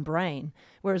with your own brain,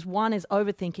 whereas one is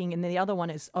overthinking and the other one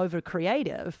is over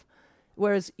creative.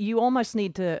 Whereas you almost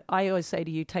need to, I always say to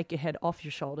you, take your head off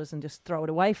your shoulders and just throw it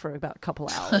away for about a couple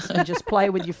hours and just play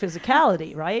with your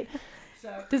physicality, right? So,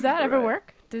 does that ever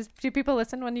work? Do people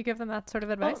listen when you give them that sort of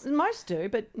advice? Well, most do,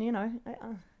 but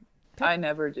I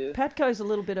never do. Petko's a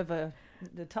little bit of the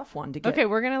tough one to get. Okay,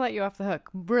 we're going to let you off the hook.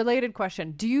 Related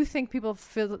question. Do you think people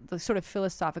sort of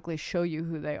philosophically show you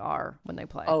who they are when they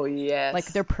play? Oh, yes. Like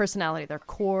their personality, their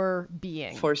core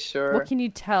being. For sure. What can you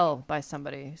tell by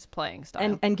somebody's playing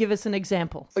style? And give us an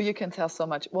example. Oh, you can tell so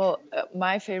much. Well,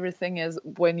 my favorite thing is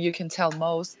when you can tell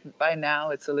most. By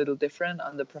now, it's a little different.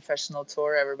 On the professional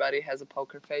tour, everybody has a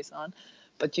poker face on.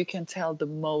 But you can tell the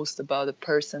most about a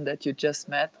person that you just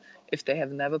met if they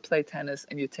have never played tennis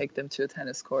and you take them to a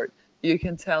tennis court. You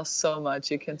can tell so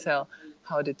much. You can tell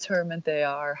how determined they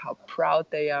are, how proud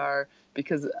they are,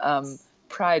 because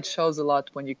pride shows a lot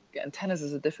when and tennis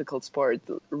is a difficult sport.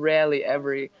 Rarely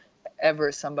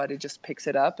ever somebody just picks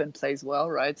it up and plays well,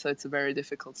 right? So it's a very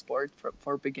difficult sport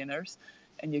for beginners.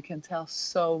 And you can tell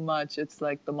so much. It's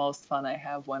like the most fun I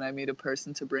have when I meet a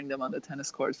person to bring them on the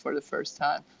tennis court for the first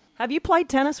time. Have you played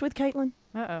tennis with Caitlin?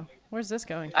 Uh-oh. Where's this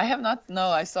going? I have not. No,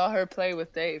 I saw her play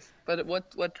with Dave. But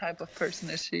what type of person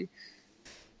is she?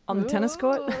 On the tennis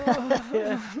court?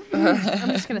 I'm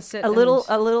just going to sit. A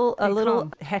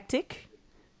little hectic.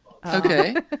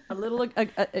 Okay. A little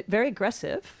very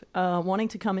aggressive, wanting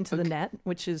to come into the net,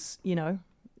 which is,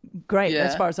 great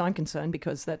as far as I'm concerned,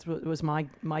 because that was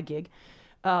my gig.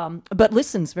 But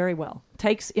listens very well,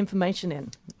 takes information in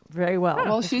very well.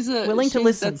 Well, she's willing to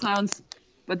listen.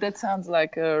 That sounds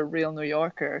like a real New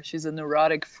Yorker. She's a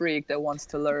neurotic freak that wants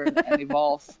to learn and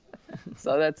evolve.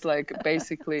 So that's like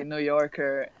basically New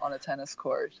Yorker on a tennis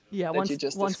court. Yeah, wants to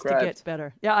get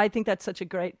better. Yeah, I think that's such a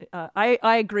great.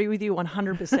 I agree with you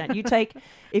 100%.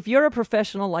 If you're a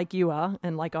professional like you are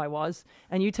and like I was,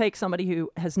 and you take somebody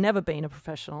who has never been a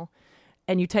professional,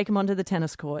 and you take them onto the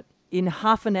tennis court, in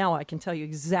half an hour, I can tell you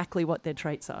exactly what their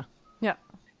traits are. Yeah.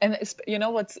 And you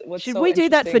know what's Should we do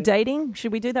that for dating?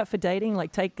 Should we do that for dating?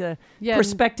 Like take the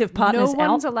prospective partners out?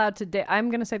 No one's allowed to date.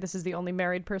 I'm going to say this is the only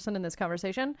married person in this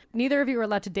conversation. Neither of you are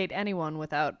allowed to date anyone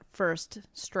without first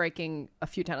striking a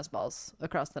few tennis balls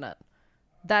across the net.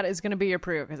 That is going to be your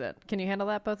prerequisite. Can you handle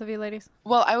that, both of you ladies?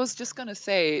 Well, I was just going to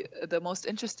say the most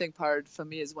interesting part for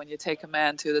me is when you take a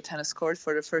man to the tennis court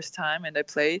for the first time and they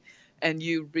play, and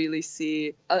you really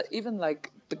see even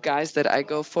like the guys that I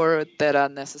go for that are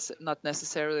not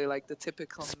necessarily like the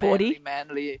typical sporty,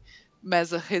 manly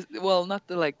well, not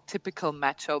the like typical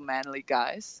macho manly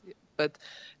guys, but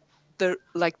the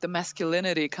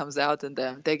masculinity comes out in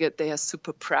them. They are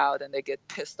super proud and they get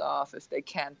pissed off if they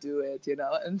can't do it, you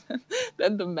know. And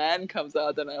then the man comes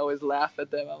out, and I always laugh at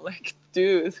them. I'm like,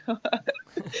 dude,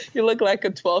 you look like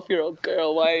a 12-year-old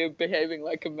girl. Why are you behaving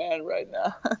like a man right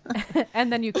now?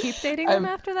 And then you keep dating them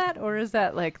after that, or is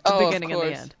that like the beginning and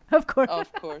the end? Of course.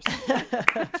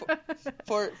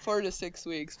 4 to 6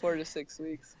 weeks. 4 to 6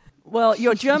 weeks. Well,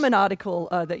 your German article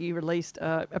that you released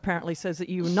apparently says that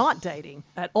you're not dating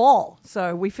at all.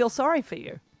 So we feel sorry for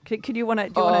you. Do you want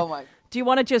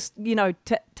to just,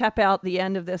 tap out the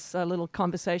end of this little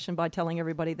conversation by telling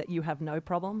everybody that you have no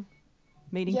problem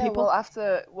meeting people?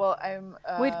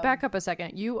 Wait, back up a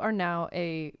second. You are now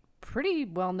a pretty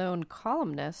well-known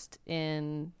columnist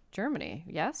in Germany,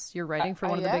 yes? You're writing for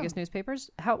one of the biggest newspapers.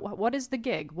 What is the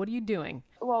gig? What are you doing?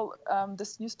 Well,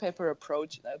 this newspaper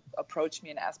approached me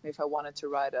and asked me if I wanted to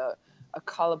write a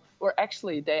column. Or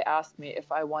actually, they asked me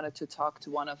if I wanted to talk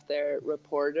to one of their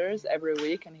reporters every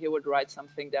week, and he would write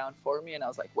something down for me. And I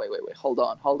was like, wait, hold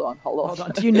on.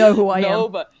 Do you know who I am? No,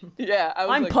 but yeah. I'm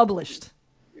like, published.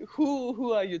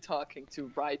 Who are you talking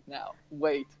to right now?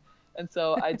 Wait. And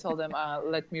so I told them,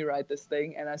 let me write this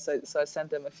thing. And I sent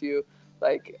them a few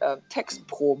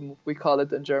Textproben, we call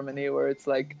it in Germany, where it's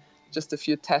like just a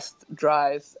few test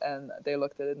drives, and they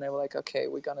looked at it and they were like, okay,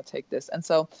 we're gonna take this. And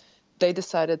so they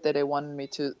decided that they wanted me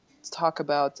to talk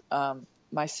about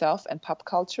myself and pop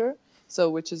culture,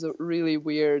 which is a really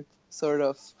weird sort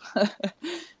of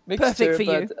mixture. Perfect for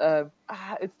you.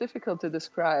 It's difficult to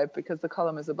describe because the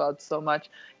column is about so much.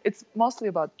 It's mostly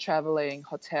about traveling,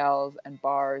 hotels and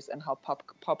bars, and how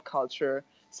pop culture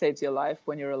saves your life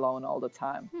when you're alone all the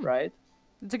time, right?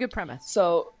 It's a good premise.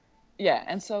 So, yeah,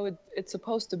 and so it's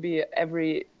supposed to be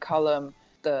every column,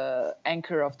 the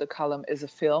anchor of the column is a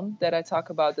film that I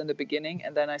talk about in the beginning,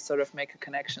 and then I sort of make a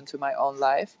connection to my own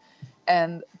life.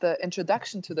 And the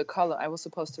introduction to the column, I was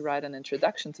supposed to write an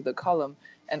introduction to the column,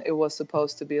 and it was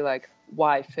supposed to be like,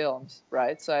 why films,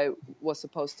 right? So I was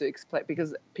supposed to explain,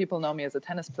 because people know me as a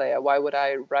tennis player, why would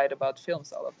I write about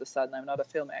films all of a sudden? I'm not a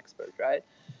film expert, right?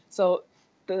 So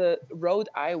the road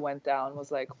I went down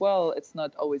was like, well, it's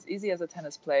not always easy as a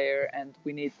tennis player, and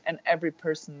every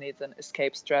person needs an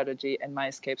escape strategy, and my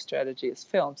escape strategy is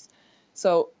films.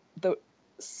 So the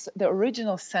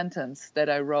original sentence that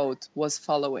I wrote was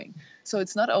following. So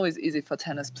it's not always easy for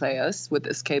tennis players with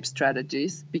escape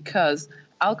strategies, because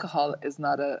alcohol is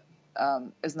not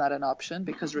an option,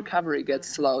 because recovery gets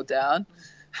slowed down.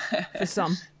 For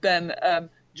some. Then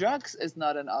drugs is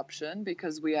not an option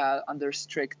because we are under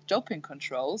strict doping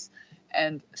controls.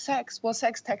 And sex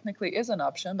technically is an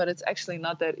option, but it's actually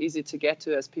not that easy to get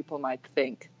to as people might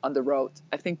think on the road.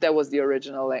 I think that was the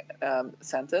original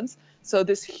sentence. So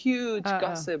this huge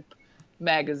gossip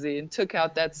magazine took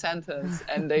out that sentence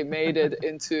and they made it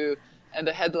into, and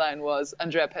the headline was,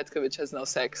 Andrea Petkovic has no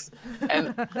sex.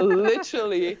 And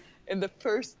literally in the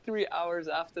first 3 hours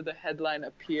after the headline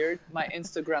appeared, my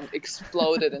Instagram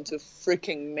exploded into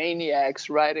freaking maniacs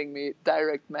writing me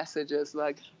direct messages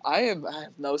like, I have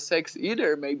no sex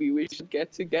either. Maybe we should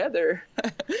get together.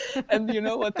 And you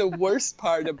know what the worst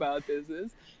part about this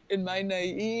is? In my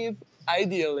naive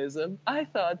idealism, I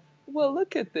thought, well,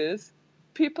 look at this.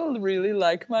 People really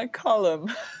like my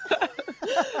column.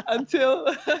 until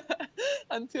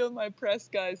my press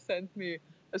guy sent me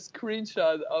a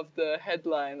screenshot of the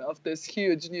headline of this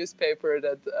huge newspaper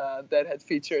that had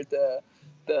featured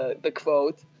the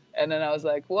quote, and then I was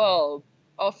like, well,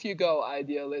 off you go,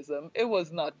 idealism. It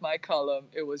was not my column.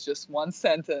 It was just one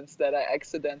sentence that I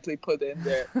accidentally put in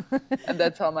there. And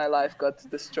that's how my life got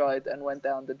destroyed and went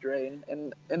down the drain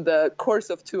in the course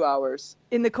of 2 hours.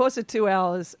 In the course of 2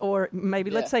 hours, or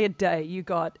maybe let's say a day, you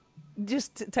got,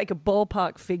 just to take a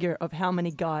ballpark figure of how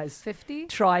many guys 50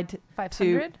 tried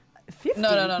 500 50?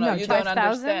 No, you don't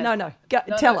understand. No.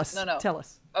 Tell us.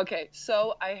 Okay,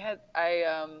 so I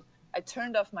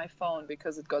turned off my phone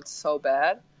because it got so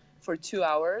bad for 2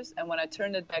 hours, and when I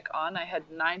turned it back on, I had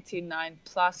 99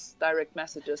 plus direct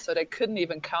messages, so they couldn't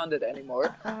even count it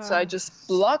anymore. So I just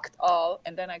blocked all,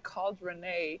 and then I called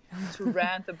Renee to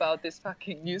rant about this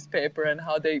fucking newspaper and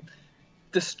how they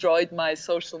destroyed my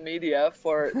social media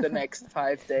for the next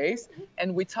 5 days.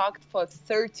 And we talked for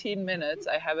 13 minutes.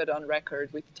 I have it on record.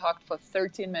 We talked for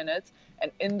 13 minutes.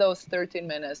 And in those 13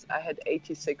 minutes, I had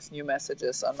 86 new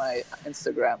messages on my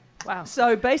Instagram. Wow.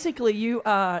 So basically you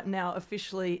are now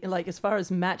officially, like, as far as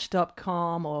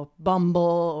Match.com or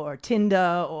Bumble or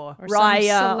Tinder or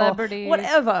Raya some celebrity or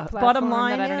whatever, bottom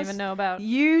line that I is, don't even know about.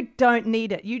 You don't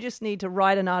need it. You just need to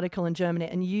write an article in Germany,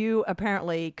 and you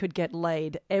apparently could get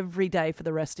laid every day for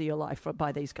the rest of your life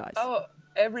by these guys. Oh,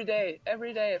 every day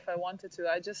if I wanted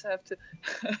to. I just have to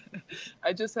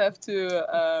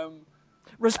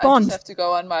respond. I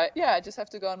just have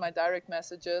to go on my direct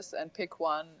messages and pick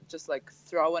one, just like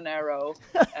throw an arrow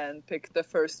and pick the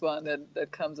first one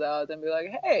that comes out and be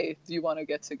like, hey, do you want to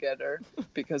get together?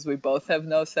 Because we both have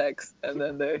no sex. And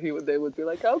then they would be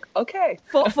like, oh, okay.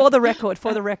 For the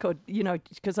record, you know,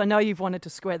 because I know you've wanted to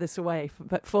square this away,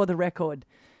 but for the record,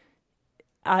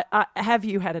 have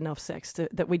you had enough sex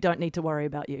that we don't need to worry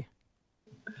about you?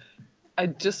 I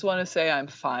just want to say I'm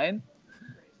fine.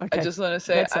 Okay. I just want to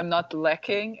say I'm not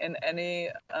lacking in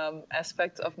any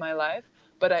aspect of my life.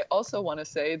 But I also want to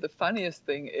say the funniest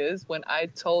thing is when I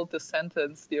told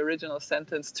the original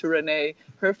sentence to Renee,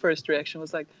 her first reaction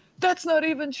was like, that's not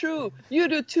even true. You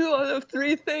do 2 out of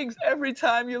 3 things every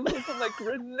time you lose. I'm like,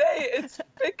 Renee, it's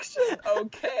fiction,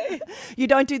 okay? You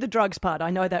don't do the drugs part.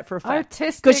 I know that for a fact.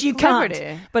 Artistic because you liberty.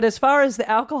 Can't. But as far as the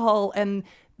alcohol and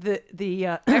the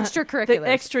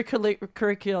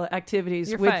extracurricular activities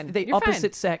You're with fine. the You're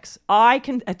opposite fine. sex, I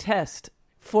can attest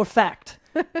for fact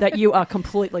that you are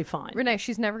completely fine. Renee,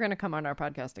 she's never going to come on our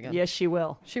podcast again. Yes, she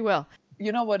will. She will.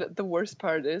 You know what the worst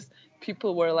part is?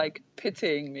 People were like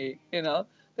pitying me, you know?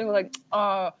 They were like,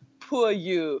 oh, poor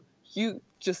you. You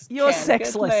just You're can't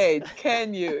sexless. get laid,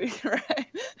 can you? Right?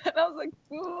 And I was like,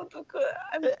 oh,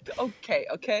 I'm okay,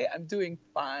 I'm doing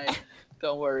fine.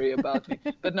 Don't worry about me.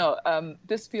 But no,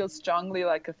 this feels strongly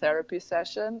like a therapy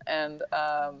session, and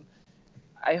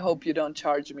I hope you don't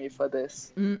charge me for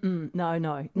this. No.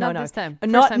 Not this time.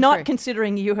 Not free.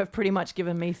 considering you have pretty much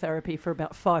given me therapy for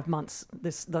about 5 months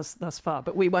thus far,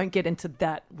 but we won't get into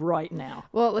that right now.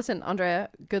 Well, listen, Andrea,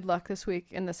 good luck this week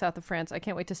in the south of France. I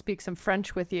can't wait to speak some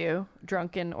French with you,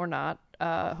 drunken or not,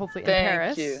 hopefully in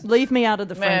Paris. Thank you. Leave me out of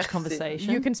the French Merci.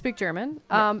 conversation. You can speak German.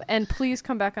 And please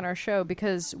come back on our show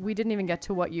because we didn't even get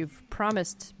to what you've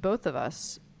promised both of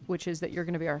us, which is that you're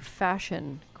going to be our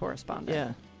fashion correspondent.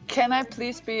 Yeah. Can I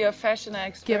please be a fashion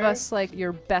expert? Give us like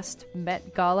your best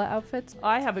Met Gala outfits.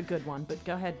 I have a good one, but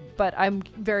go ahead. But I'm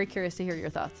very curious to hear your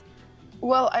thoughts.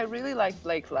 Well, I really like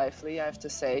Blake Lively, I have to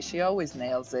say. She always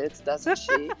nails it, doesn't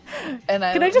she? And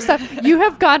Can I just stop? You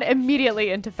have gone immediately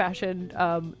into fashion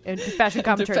commentary. fashion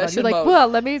You're like, mode. well,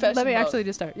 let me Fashion actually mode.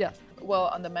 just start. Yeah. Well,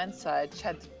 on the men's side,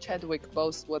 Chadwick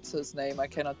Boseman, what's his name? I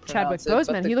cannot Chadwick pronounce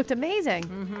it. Boseman, he looked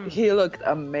amazing. He looked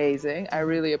amazing. I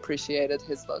really appreciated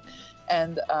his look.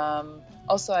 And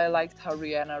also, I liked how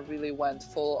Rihanna really went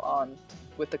full on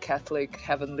with the Catholic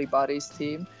Heavenly Bodies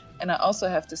theme. And I also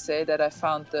have to say that I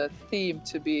found the theme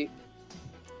to be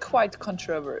quite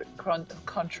controversial.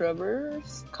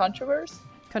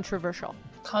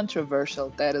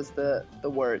 Controversial, that is the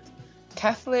word.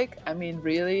 Catholic, I mean,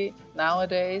 really,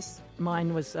 nowadays.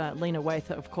 Mine was Lena Waithe,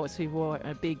 of course, who wore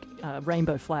a big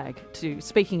rainbow flag.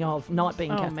 Speaking of not being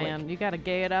Catholic. Oh, man, you got to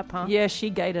gay it up, huh? Yeah, she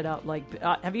gayed it up. Like,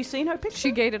 have you seen her picture?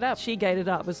 She gayed it up. She gayed it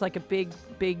up. It was like a big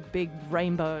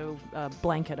rainbow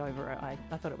blanket over her.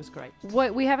 I thought it was great.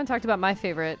 What we haven't talked about my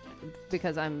favorite,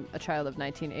 because I'm a child of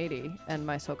 1980 and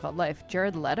my so-called life,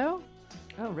 Jared Leto.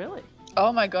 Oh, really?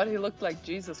 Oh my God, he looked like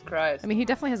Jesus Christ. I mean, he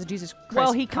definitely has a Jesus Christ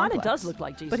Well, he kind of complex. does look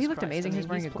like Jesus But he looked Christ. amazing. I mean, He was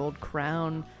wearing a gold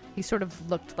crown. He sort of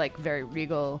looked like very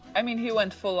regal. I mean, he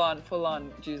went full on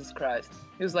Jesus Christ.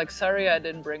 He was like, sorry, I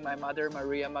didn't bring my mother,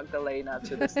 Maria Magdalena,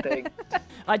 to this thing.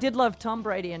 I did love Tom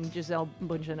Brady and Giselle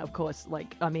Bundchen, of course.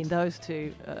 Like, I mean, those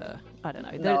two, I don't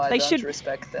know. No, I they don't should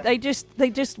respect them. They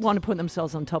just want to put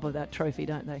themselves on top of that trophy,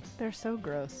 don't they? They're so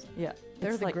gross. Yeah.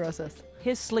 They're It's the like grossest.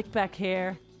 his slick back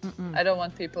hair. I don't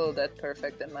want people that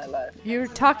perfect in my life. You're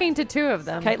talking to two of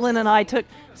them. Caitlin and I took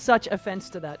such offense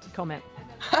to that comment.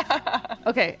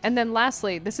 Okay, and then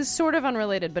lastly, this is sort of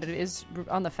unrelated, but it is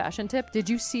on the fashion tip. Did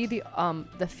you see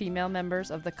the female members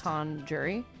of the Cannes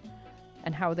jury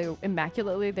and how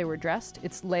immaculately they were dressed?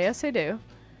 It's Lea Seydoux,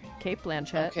 Cate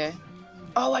Blanchett. Okay.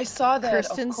 Oh, I saw that.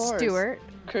 Kirsten of course. Stewart,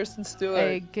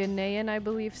 a Ghanaian, I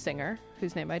believe, singer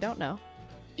whose name I don't know.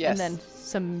 Yes. And then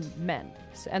some men.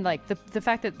 And like the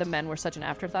fact that the men were such an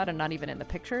afterthought and not even in the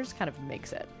pictures kind of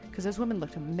makes it. Because those women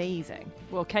looked amazing.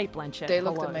 Well, Cate Blanchett. They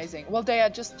looked amazing. Well, they are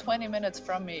just 20 minutes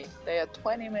from me. They are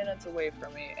 20 minutes away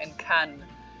from me in Cannes.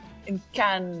 In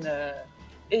Cannes.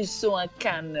 Ils sont à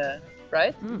Cannes.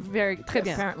 right? Very très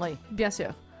bien. Apparently. Bien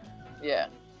sûr. Yeah.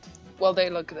 Well, they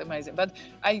look amazing. But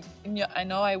I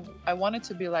know I want it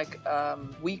to be like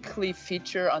weekly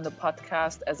feature on the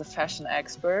podcast as a fashion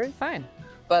expert. Fine.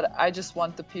 But I just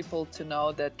want the people to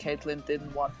know that Caitlin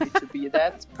didn't want me to be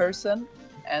that person.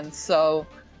 And so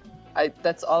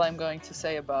that's all I'm going to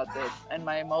say about it. And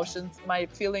my emotions, my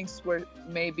feelings were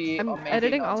maybe I'm or maybe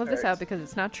editing not all of this hurt. out because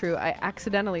it's not true. I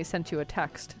accidentally sent you a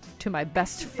text to my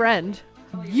best friend.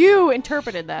 You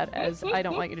interpreted that as I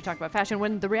don't want you to talk about fashion,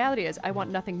 when the reality is I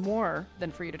want nothing more than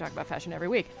for you to talk about fashion every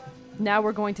week. Now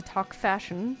we're going to talk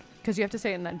fashion, because you have to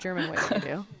say it in that German way that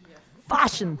you do.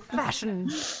 Fashion.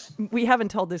 Fashion. We haven't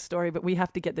told this story, but we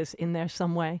have to get this in there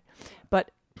some way.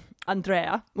 But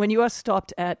Andrea, when you are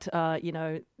stopped at,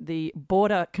 the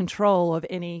border control of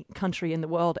any country in the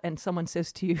world and someone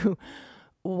says to you,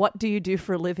 what do you do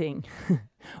for a living?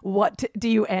 What do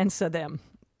you answer them?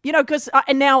 You know, because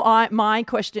my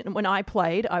question, when I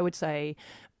played, I would say,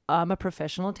 I'm a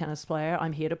professional tennis player.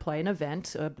 I'm here to play an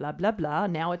event, blah, blah, blah.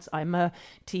 Now I'm a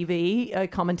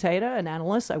TV commentator, an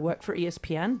analyst. I work for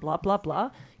ESPN, blah, blah,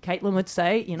 blah. Caitlin would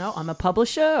say, I'm a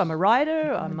publisher. I'm a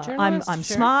writer. I'm sure.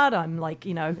 smart. I'm like,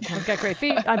 I've got great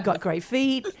feet. I've got great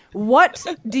feet. What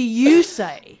do you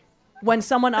say when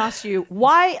someone asks you,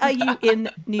 why are you in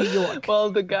New York? Well,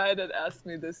 the guy that asked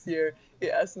me this year, he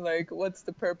asked me, like, what's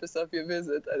the purpose of your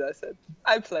visit? And I said,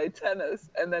 I play tennis.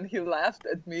 And then he laughed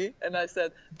at me. And I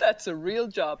said, that's a real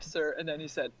job, sir. And then he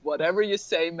said, whatever you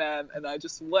say, ma'am. And I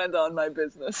just went on my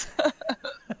business.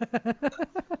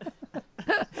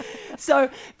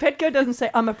 So Petko doesn't say,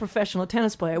 I'm a professional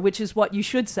tennis player, which is what you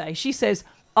should say. She says,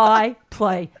 I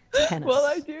play tennis. Well,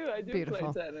 I do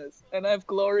Beautiful. play tennis. And I have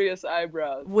glorious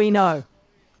eyebrows. We know.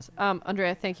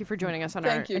 Andrea, thank you for joining us on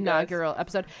our inaugural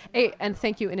episode. Hey, and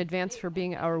thank you in advance for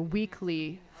being our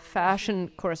weekly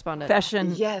fashion correspondent.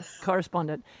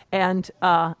 Correspondent. And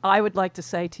I would like to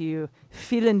say to you,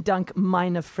 vielen Dank,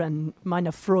 meine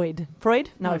Freud. Freud?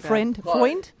 No, friend.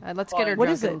 Freund? Let's get her What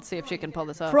drunk is it? and see if she can pull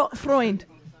this off. Freund.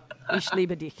 Ich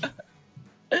liebe dich.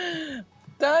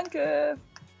 Danke.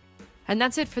 And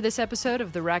that's it for this episode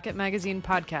of the Racket Magazine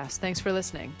podcast. Thanks for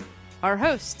listening. Our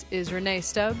host is Renee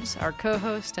Stubbs. Our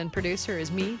co-host and producer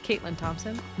is me, Caitlin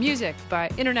Thompson. Music by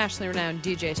internationally renowned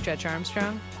DJ Stretch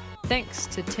Armstrong. Thanks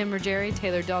to Tim Ruggieri,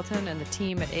 Taylor Dalton, and the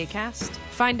team at Acast.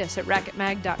 Find us at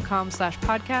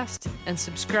racketmag.com/podcast and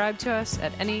subscribe to us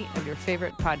at any of your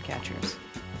favorite podcatchers.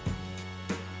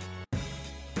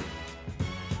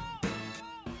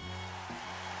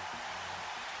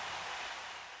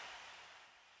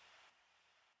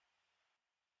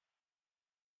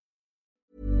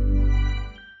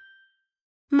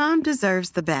 Mom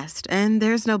deserves the best, and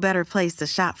there's no better place to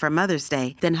shop for Mother's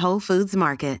Day than Whole Foods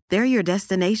Market. They're your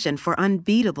destination for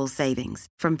unbeatable savings,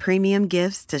 from premium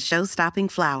gifts to show-stopping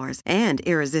flowers and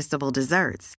irresistible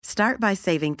desserts. Start by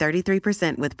saving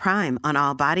 33% with Prime on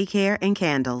all body care and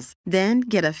candles. Then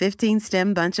get a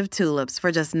 15-stem bunch of tulips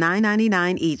for just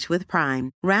 $9.99 each with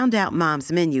Prime. Round out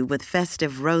Mom's menu with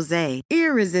festive rosé,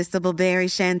 irresistible berry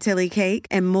chantilly cake,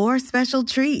 and more special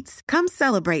treats. Come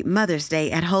celebrate Mother's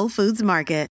Day at Whole Foods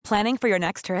Market. Planning for your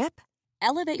next trip?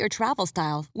 Elevate your travel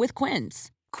style with Quince.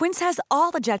 Quince has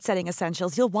all the jet-setting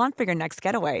essentials you'll want for your next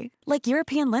getaway, like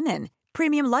European linen,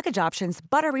 premium luggage options,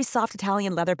 buttery soft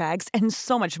Italian leather bags, and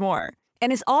so much more.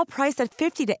 And is all priced at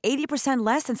 50 to 80%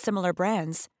 less than similar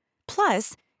brands.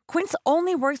 Plus, Quince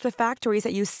only works with factories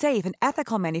that use safe and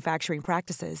ethical manufacturing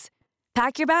practices.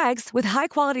 Pack your bags with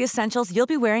high-quality essentials you'll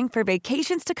be wearing for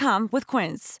vacations to come with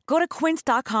Quince. Go to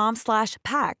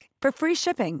quince.com/pack for free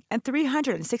shipping and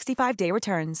 365-day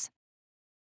returns.